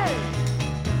you.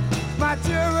 My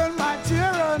children,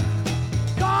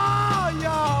 call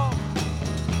y'all.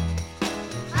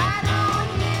 I don't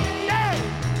hear you.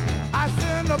 I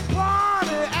send a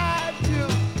party at you.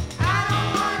 I don't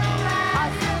wanna ride. I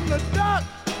send a duck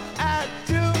at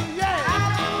you, yeah. I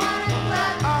don't wanna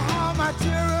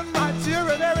club. My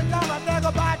children, every time I think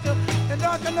about you, and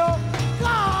don't you know,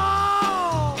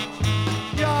 call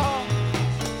y'all.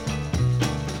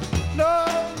 No,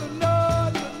 no,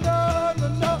 no, no, no,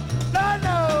 no, no,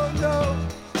 no, no.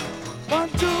 1,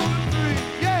 2, 3,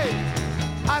 yeah.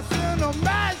 I send a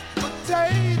mashed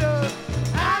potatoes.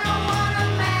 I don't wanna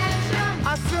mash them. I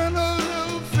send a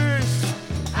little fish.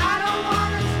 I don't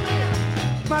wanna swim.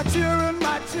 My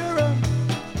children,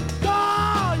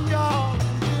 call y'all.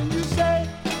 And you say,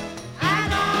 I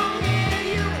don't hear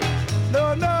you. No,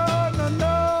 no, no,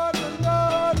 no, no,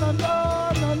 no, no,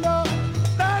 no, no,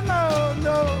 no, no,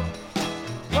 no.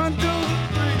 1, 2,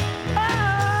 3.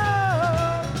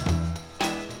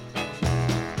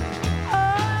 Oh,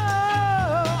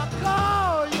 I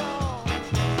call y'all.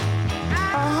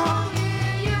 I don't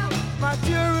hear you. My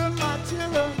children,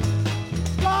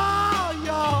 call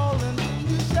y'all, and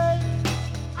you say,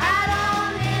 I don't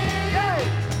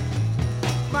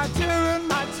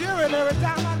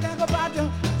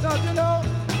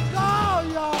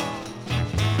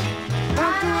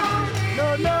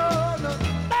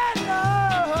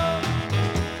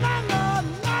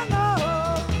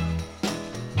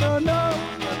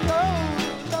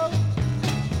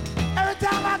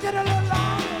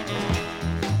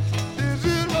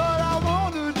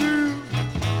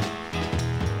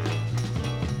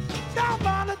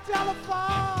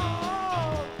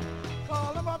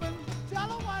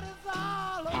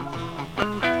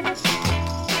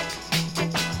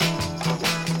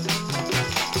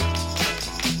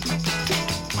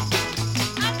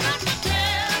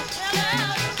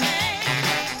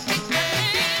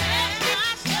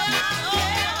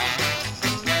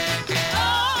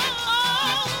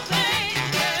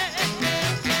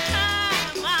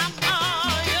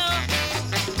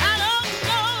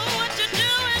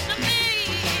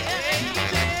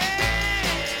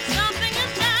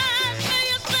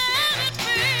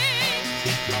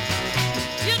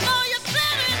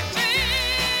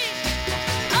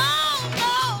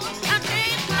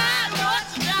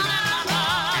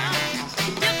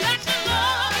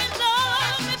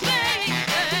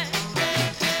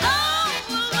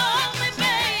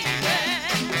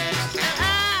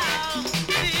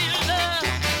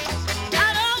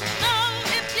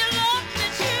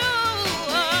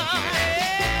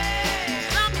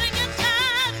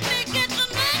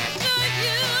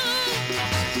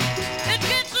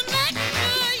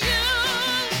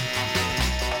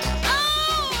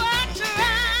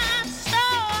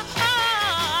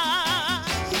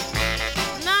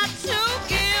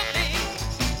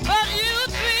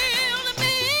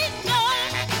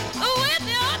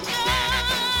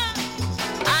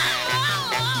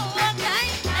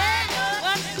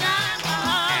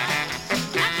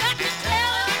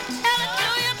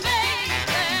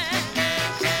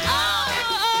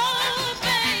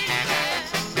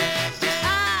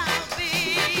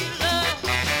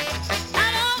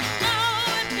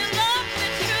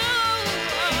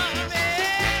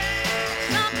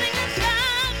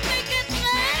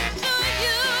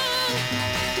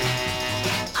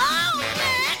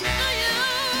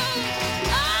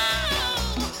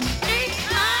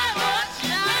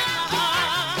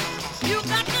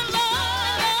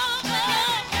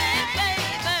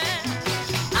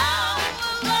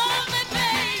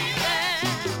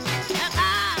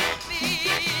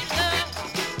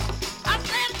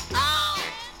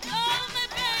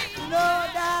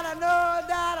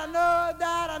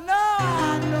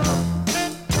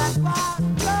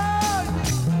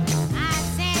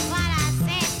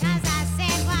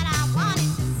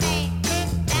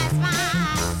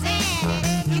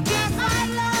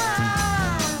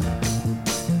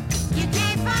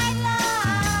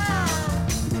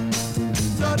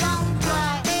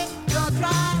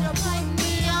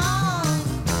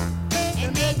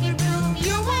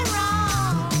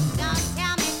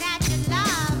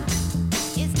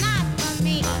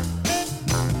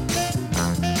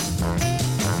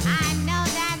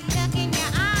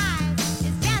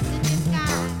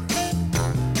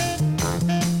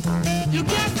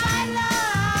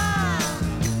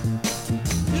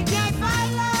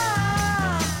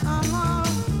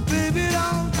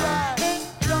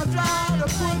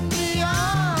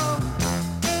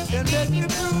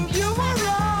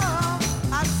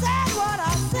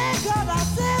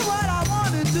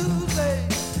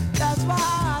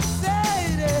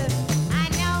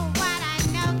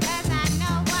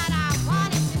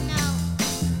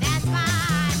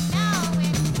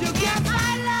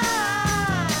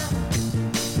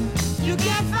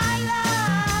can't find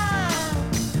love.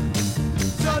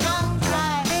 So don't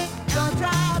try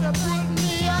to put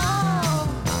me on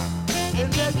and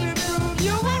let me prove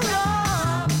you were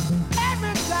wrong.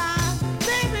 Every time,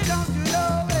 baby, don't you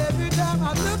know? Every time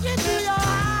I look into your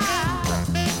eyes,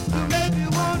 you make me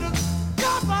wanna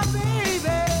come on,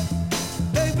 baby.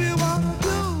 Make me wanna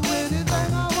do anything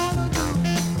I wanna do.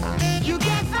 You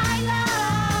can't find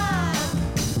love.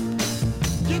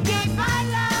 You can't find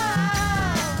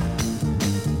love.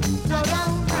 So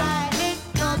don't try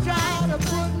to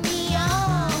put me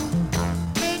on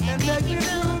and make me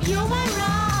prove you were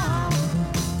wrong.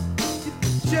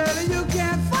 Shirley, you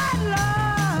can't find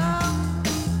love.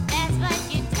 That's what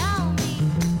you told me.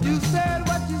 You said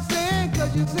what you said,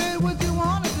 'cause you said what you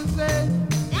wanted to say.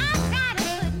 Don't try to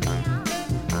put me on.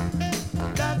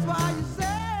 That's why you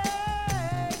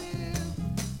said it.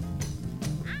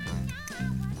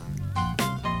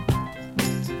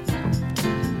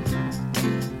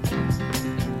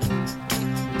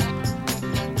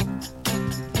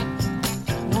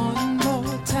 One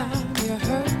more time you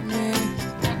hurt me.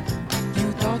 You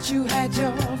thought you had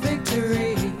your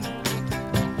victory.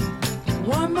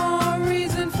 One more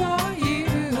reason for you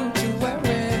to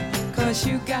worry, 'cause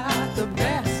you got the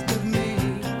best of me.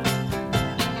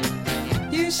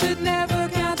 You should never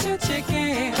count your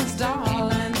chickens,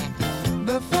 darling,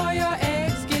 before your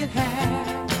eggs get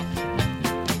hatched.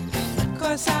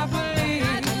 'Cause I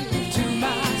believe to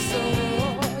my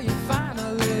soul you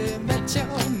finally met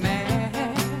your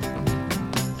man.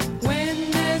 When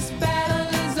this battle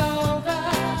is over,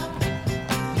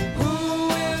 who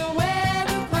will wear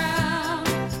the crown?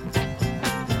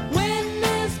 When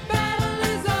this battle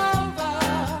is over,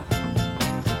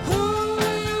 who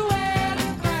will wear the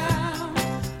crown?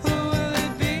 Who will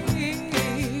it be?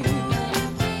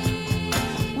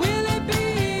 Will it be?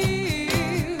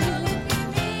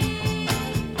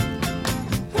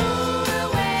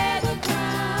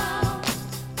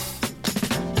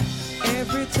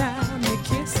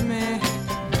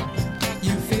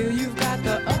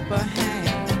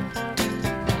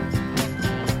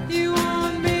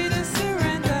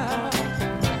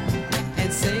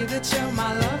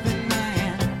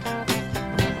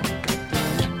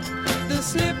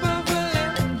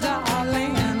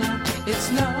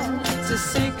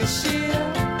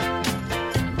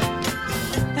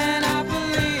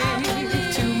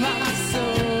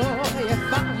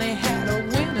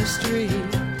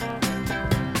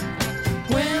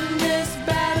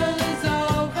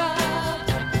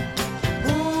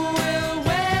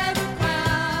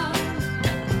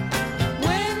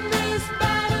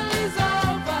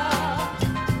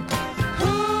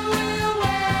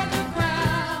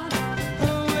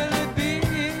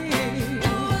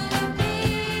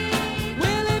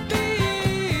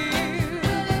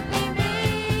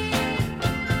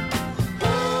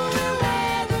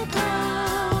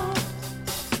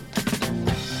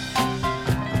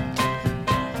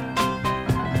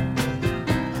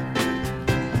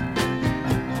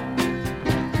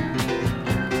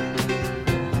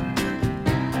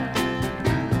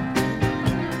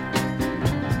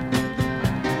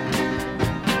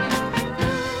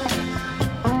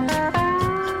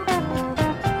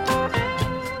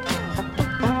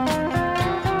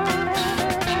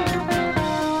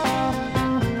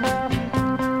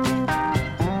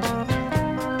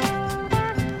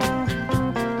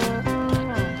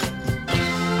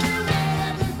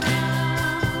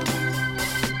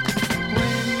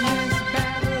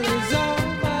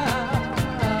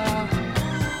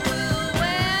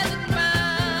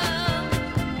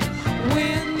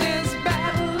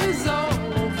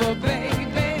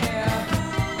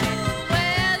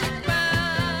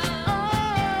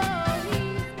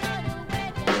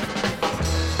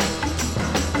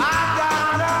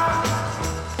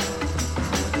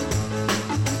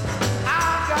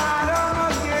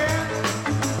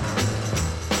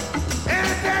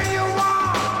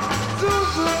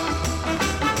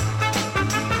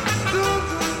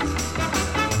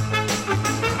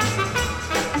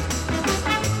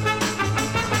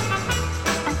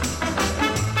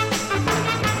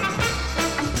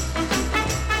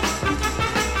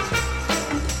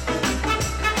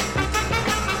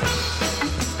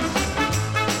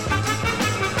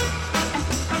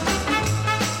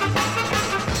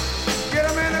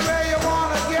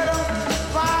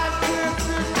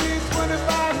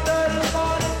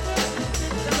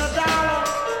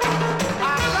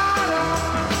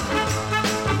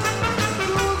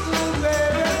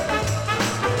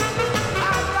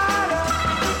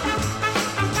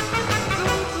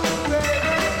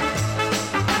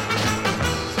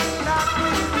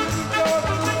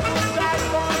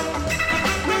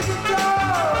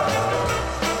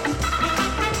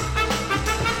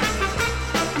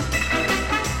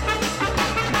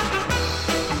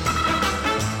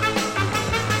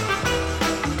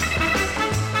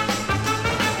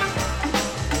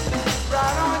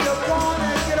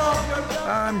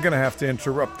 I'm going to have to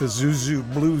interrupt the Zuzu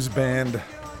Blues Band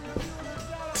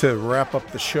to wrap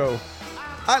up the show.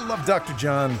 I love Dr.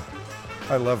 John.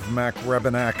 I love Mac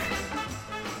Rebennack.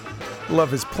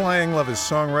 Love his playing, love his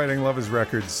songwriting, love his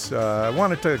records. I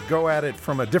wanted to go at it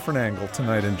from a different angle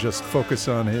tonight and just focus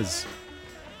on his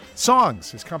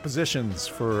songs, his compositions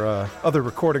for other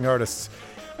recording artists.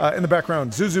 In the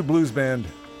background, Zuzu Blues Band.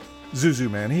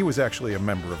 Zuzu Man. He was actually a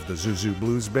member of the Zuzu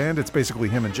Blues Band. It's basically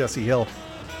him and Jesse Hill.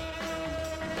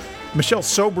 Michelle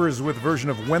Sobers with a version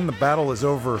of When the Battle Is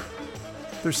Over.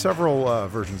 There's several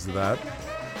versions of that.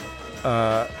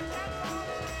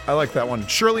 I like that one.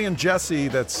 Shirley and Jesse,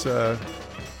 that's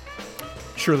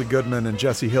Shirley Goodman and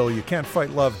Jesse Hill. You Can't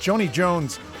Fight Love. Joni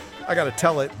Jones, I Gotta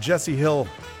Tell It. Jesse Hill,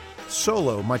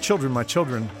 Solo, My Children, My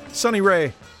Children. Sunny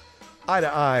Ray, Eye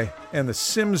to Eye. And the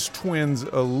Sims Twins,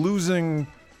 A Losing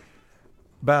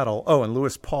Battle. Oh, and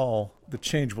Louis Paul, The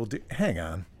Change Will Do... Hang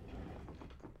on.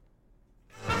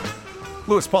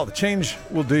 Louis Paul, The Change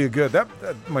Will Do You Good. That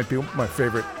might be my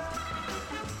favorite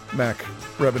Mac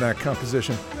Rebennack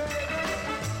composition.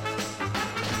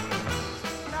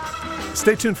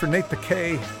 Stay tuned for Nate the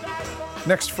K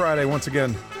next Friday, once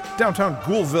again, downtown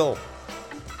Ghoulville.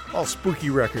 All spooky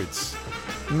records.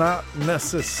 Not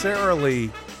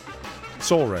necessarily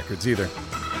soul records either.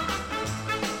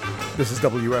 This is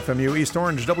WFMU East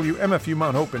Orange, WMFU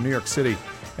Mount Hope in New York City,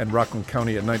 and Rockland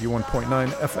County at 91.9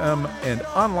 FM and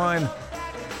online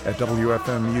at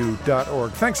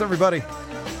WFMU.org. Thanks, everybody.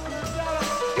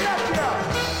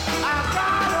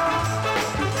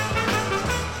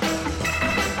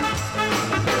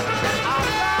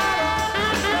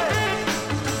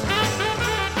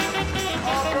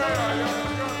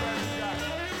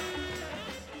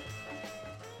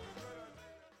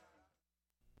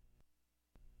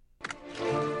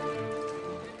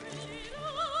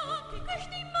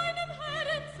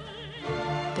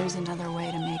 There's another way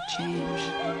to make change,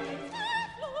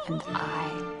 and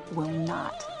I will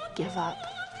not give up.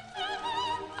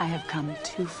 I have come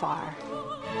too far.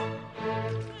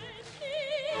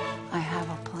 I have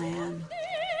a plan.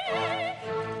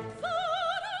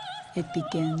 It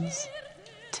begins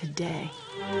today.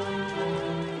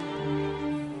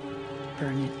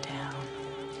 Burn it down.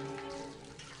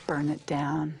 Burn it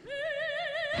down.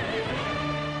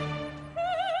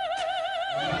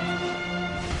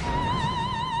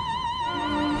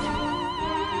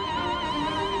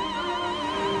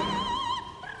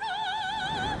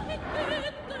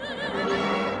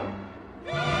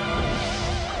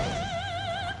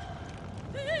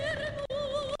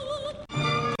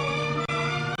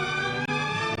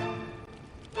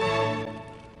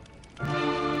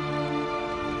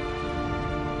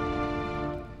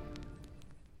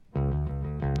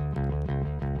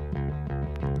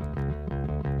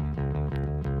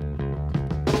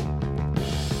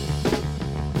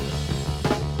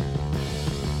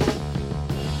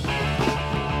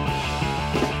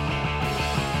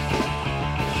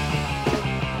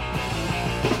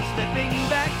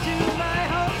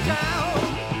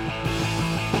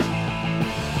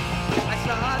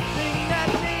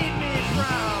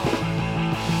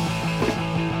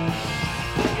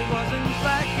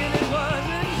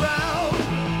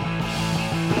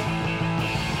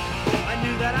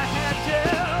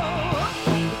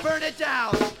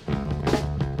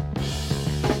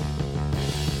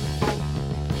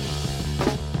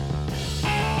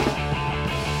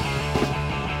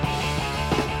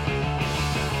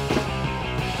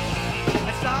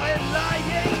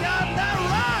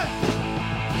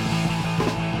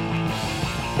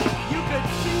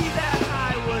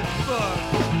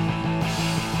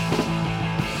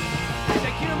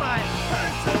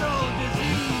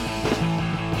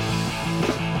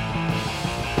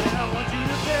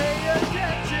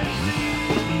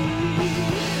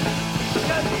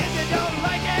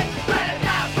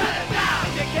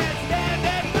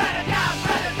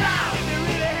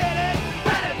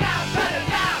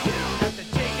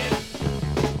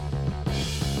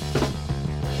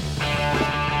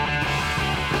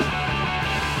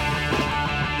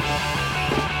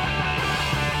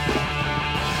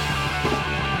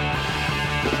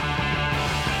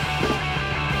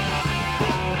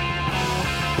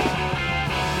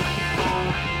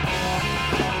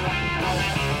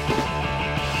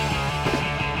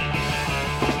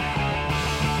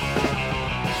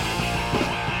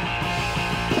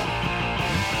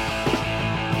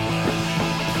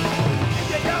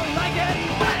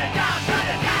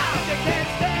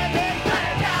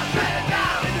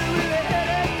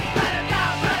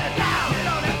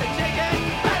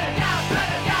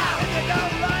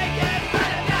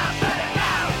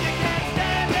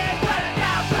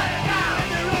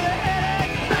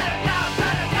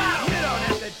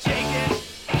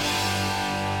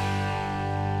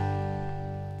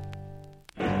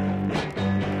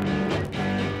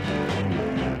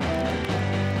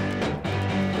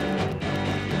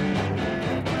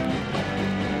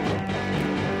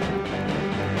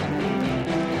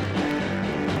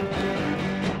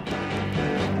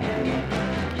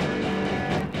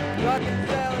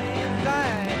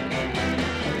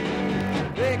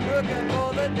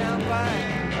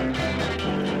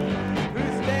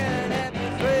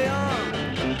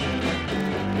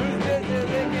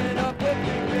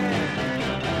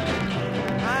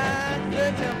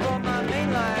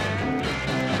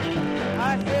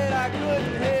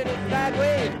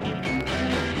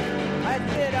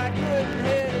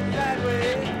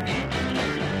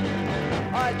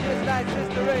 like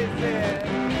Sister Ray said,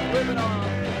 whip it on.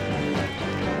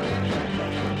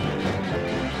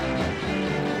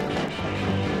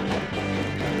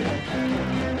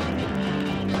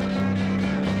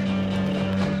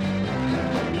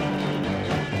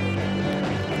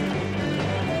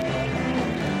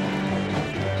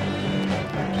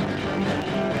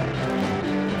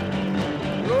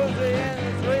 Rosie and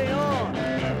the swing on.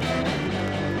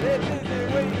 They're busy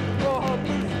waiting for her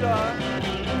booster.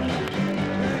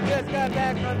 Who just got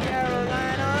back from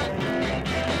Carolina.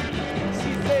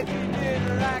 She said she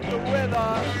didn't like the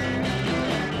weather.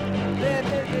 They're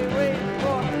busy waiting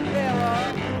for her sailor.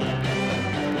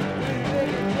 Who's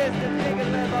looking just a bigger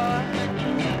leather.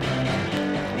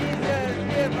 He's just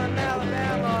here from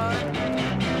Alabama.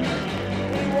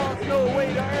 He wants no way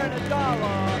to earn a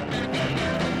dollar.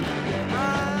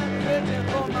 I'm searching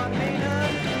for my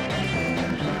meaning.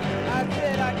 I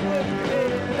said I couldn't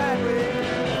hit it sideways.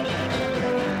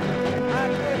 I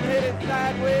couldn't hit it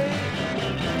sideways.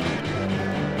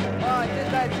 Oh,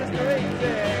 just like Sister Ray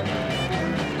said,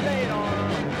 lay it on 'em.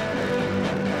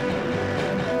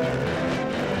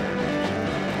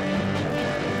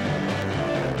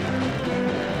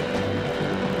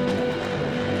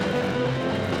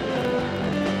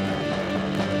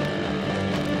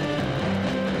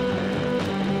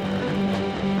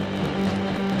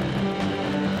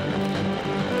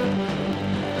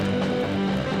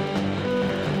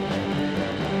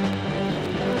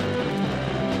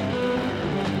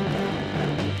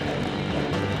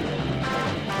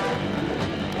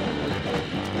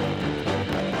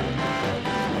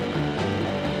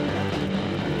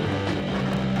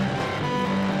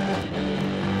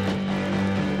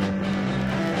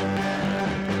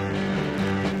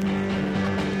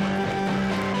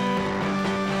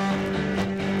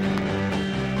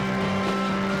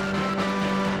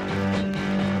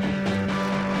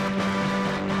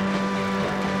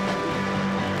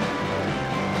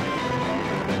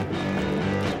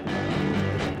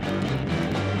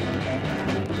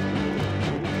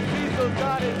 Cecil's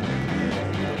got his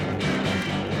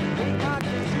he knocks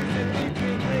and shoots it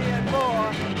between 3 and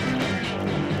 4.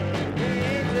 He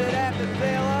aims it at the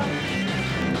sailor.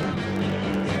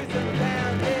 Shoots him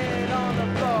down dead on the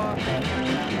floor.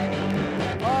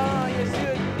 Oh, you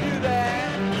shouldn't do that.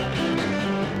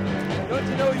 Don't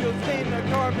you know you'll stain the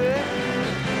carpet?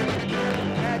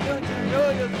 Now, don't you know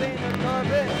you'll stain the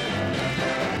carpet?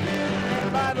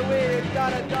 And by the way, it's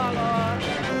got $1.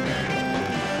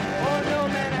 Oh no,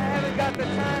 man, I haven't got the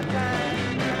time.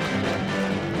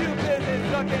 Too busy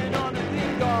sucking on the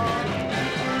ding-dong.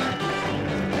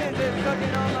 Busy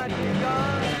sucking on my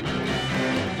ding-dong.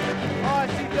 Oh,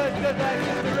 she does just like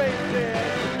Sister Ray said.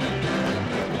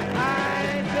 I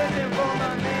ain't searching for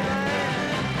my mainline.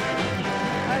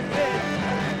 I said,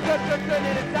 could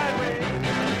hit it sideways.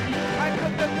 I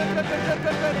could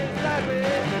hit it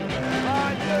sideways.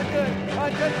 Oh, it's so good. Oh,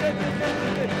 just good.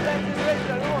 That's Sister Ray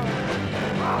said,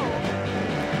 oh.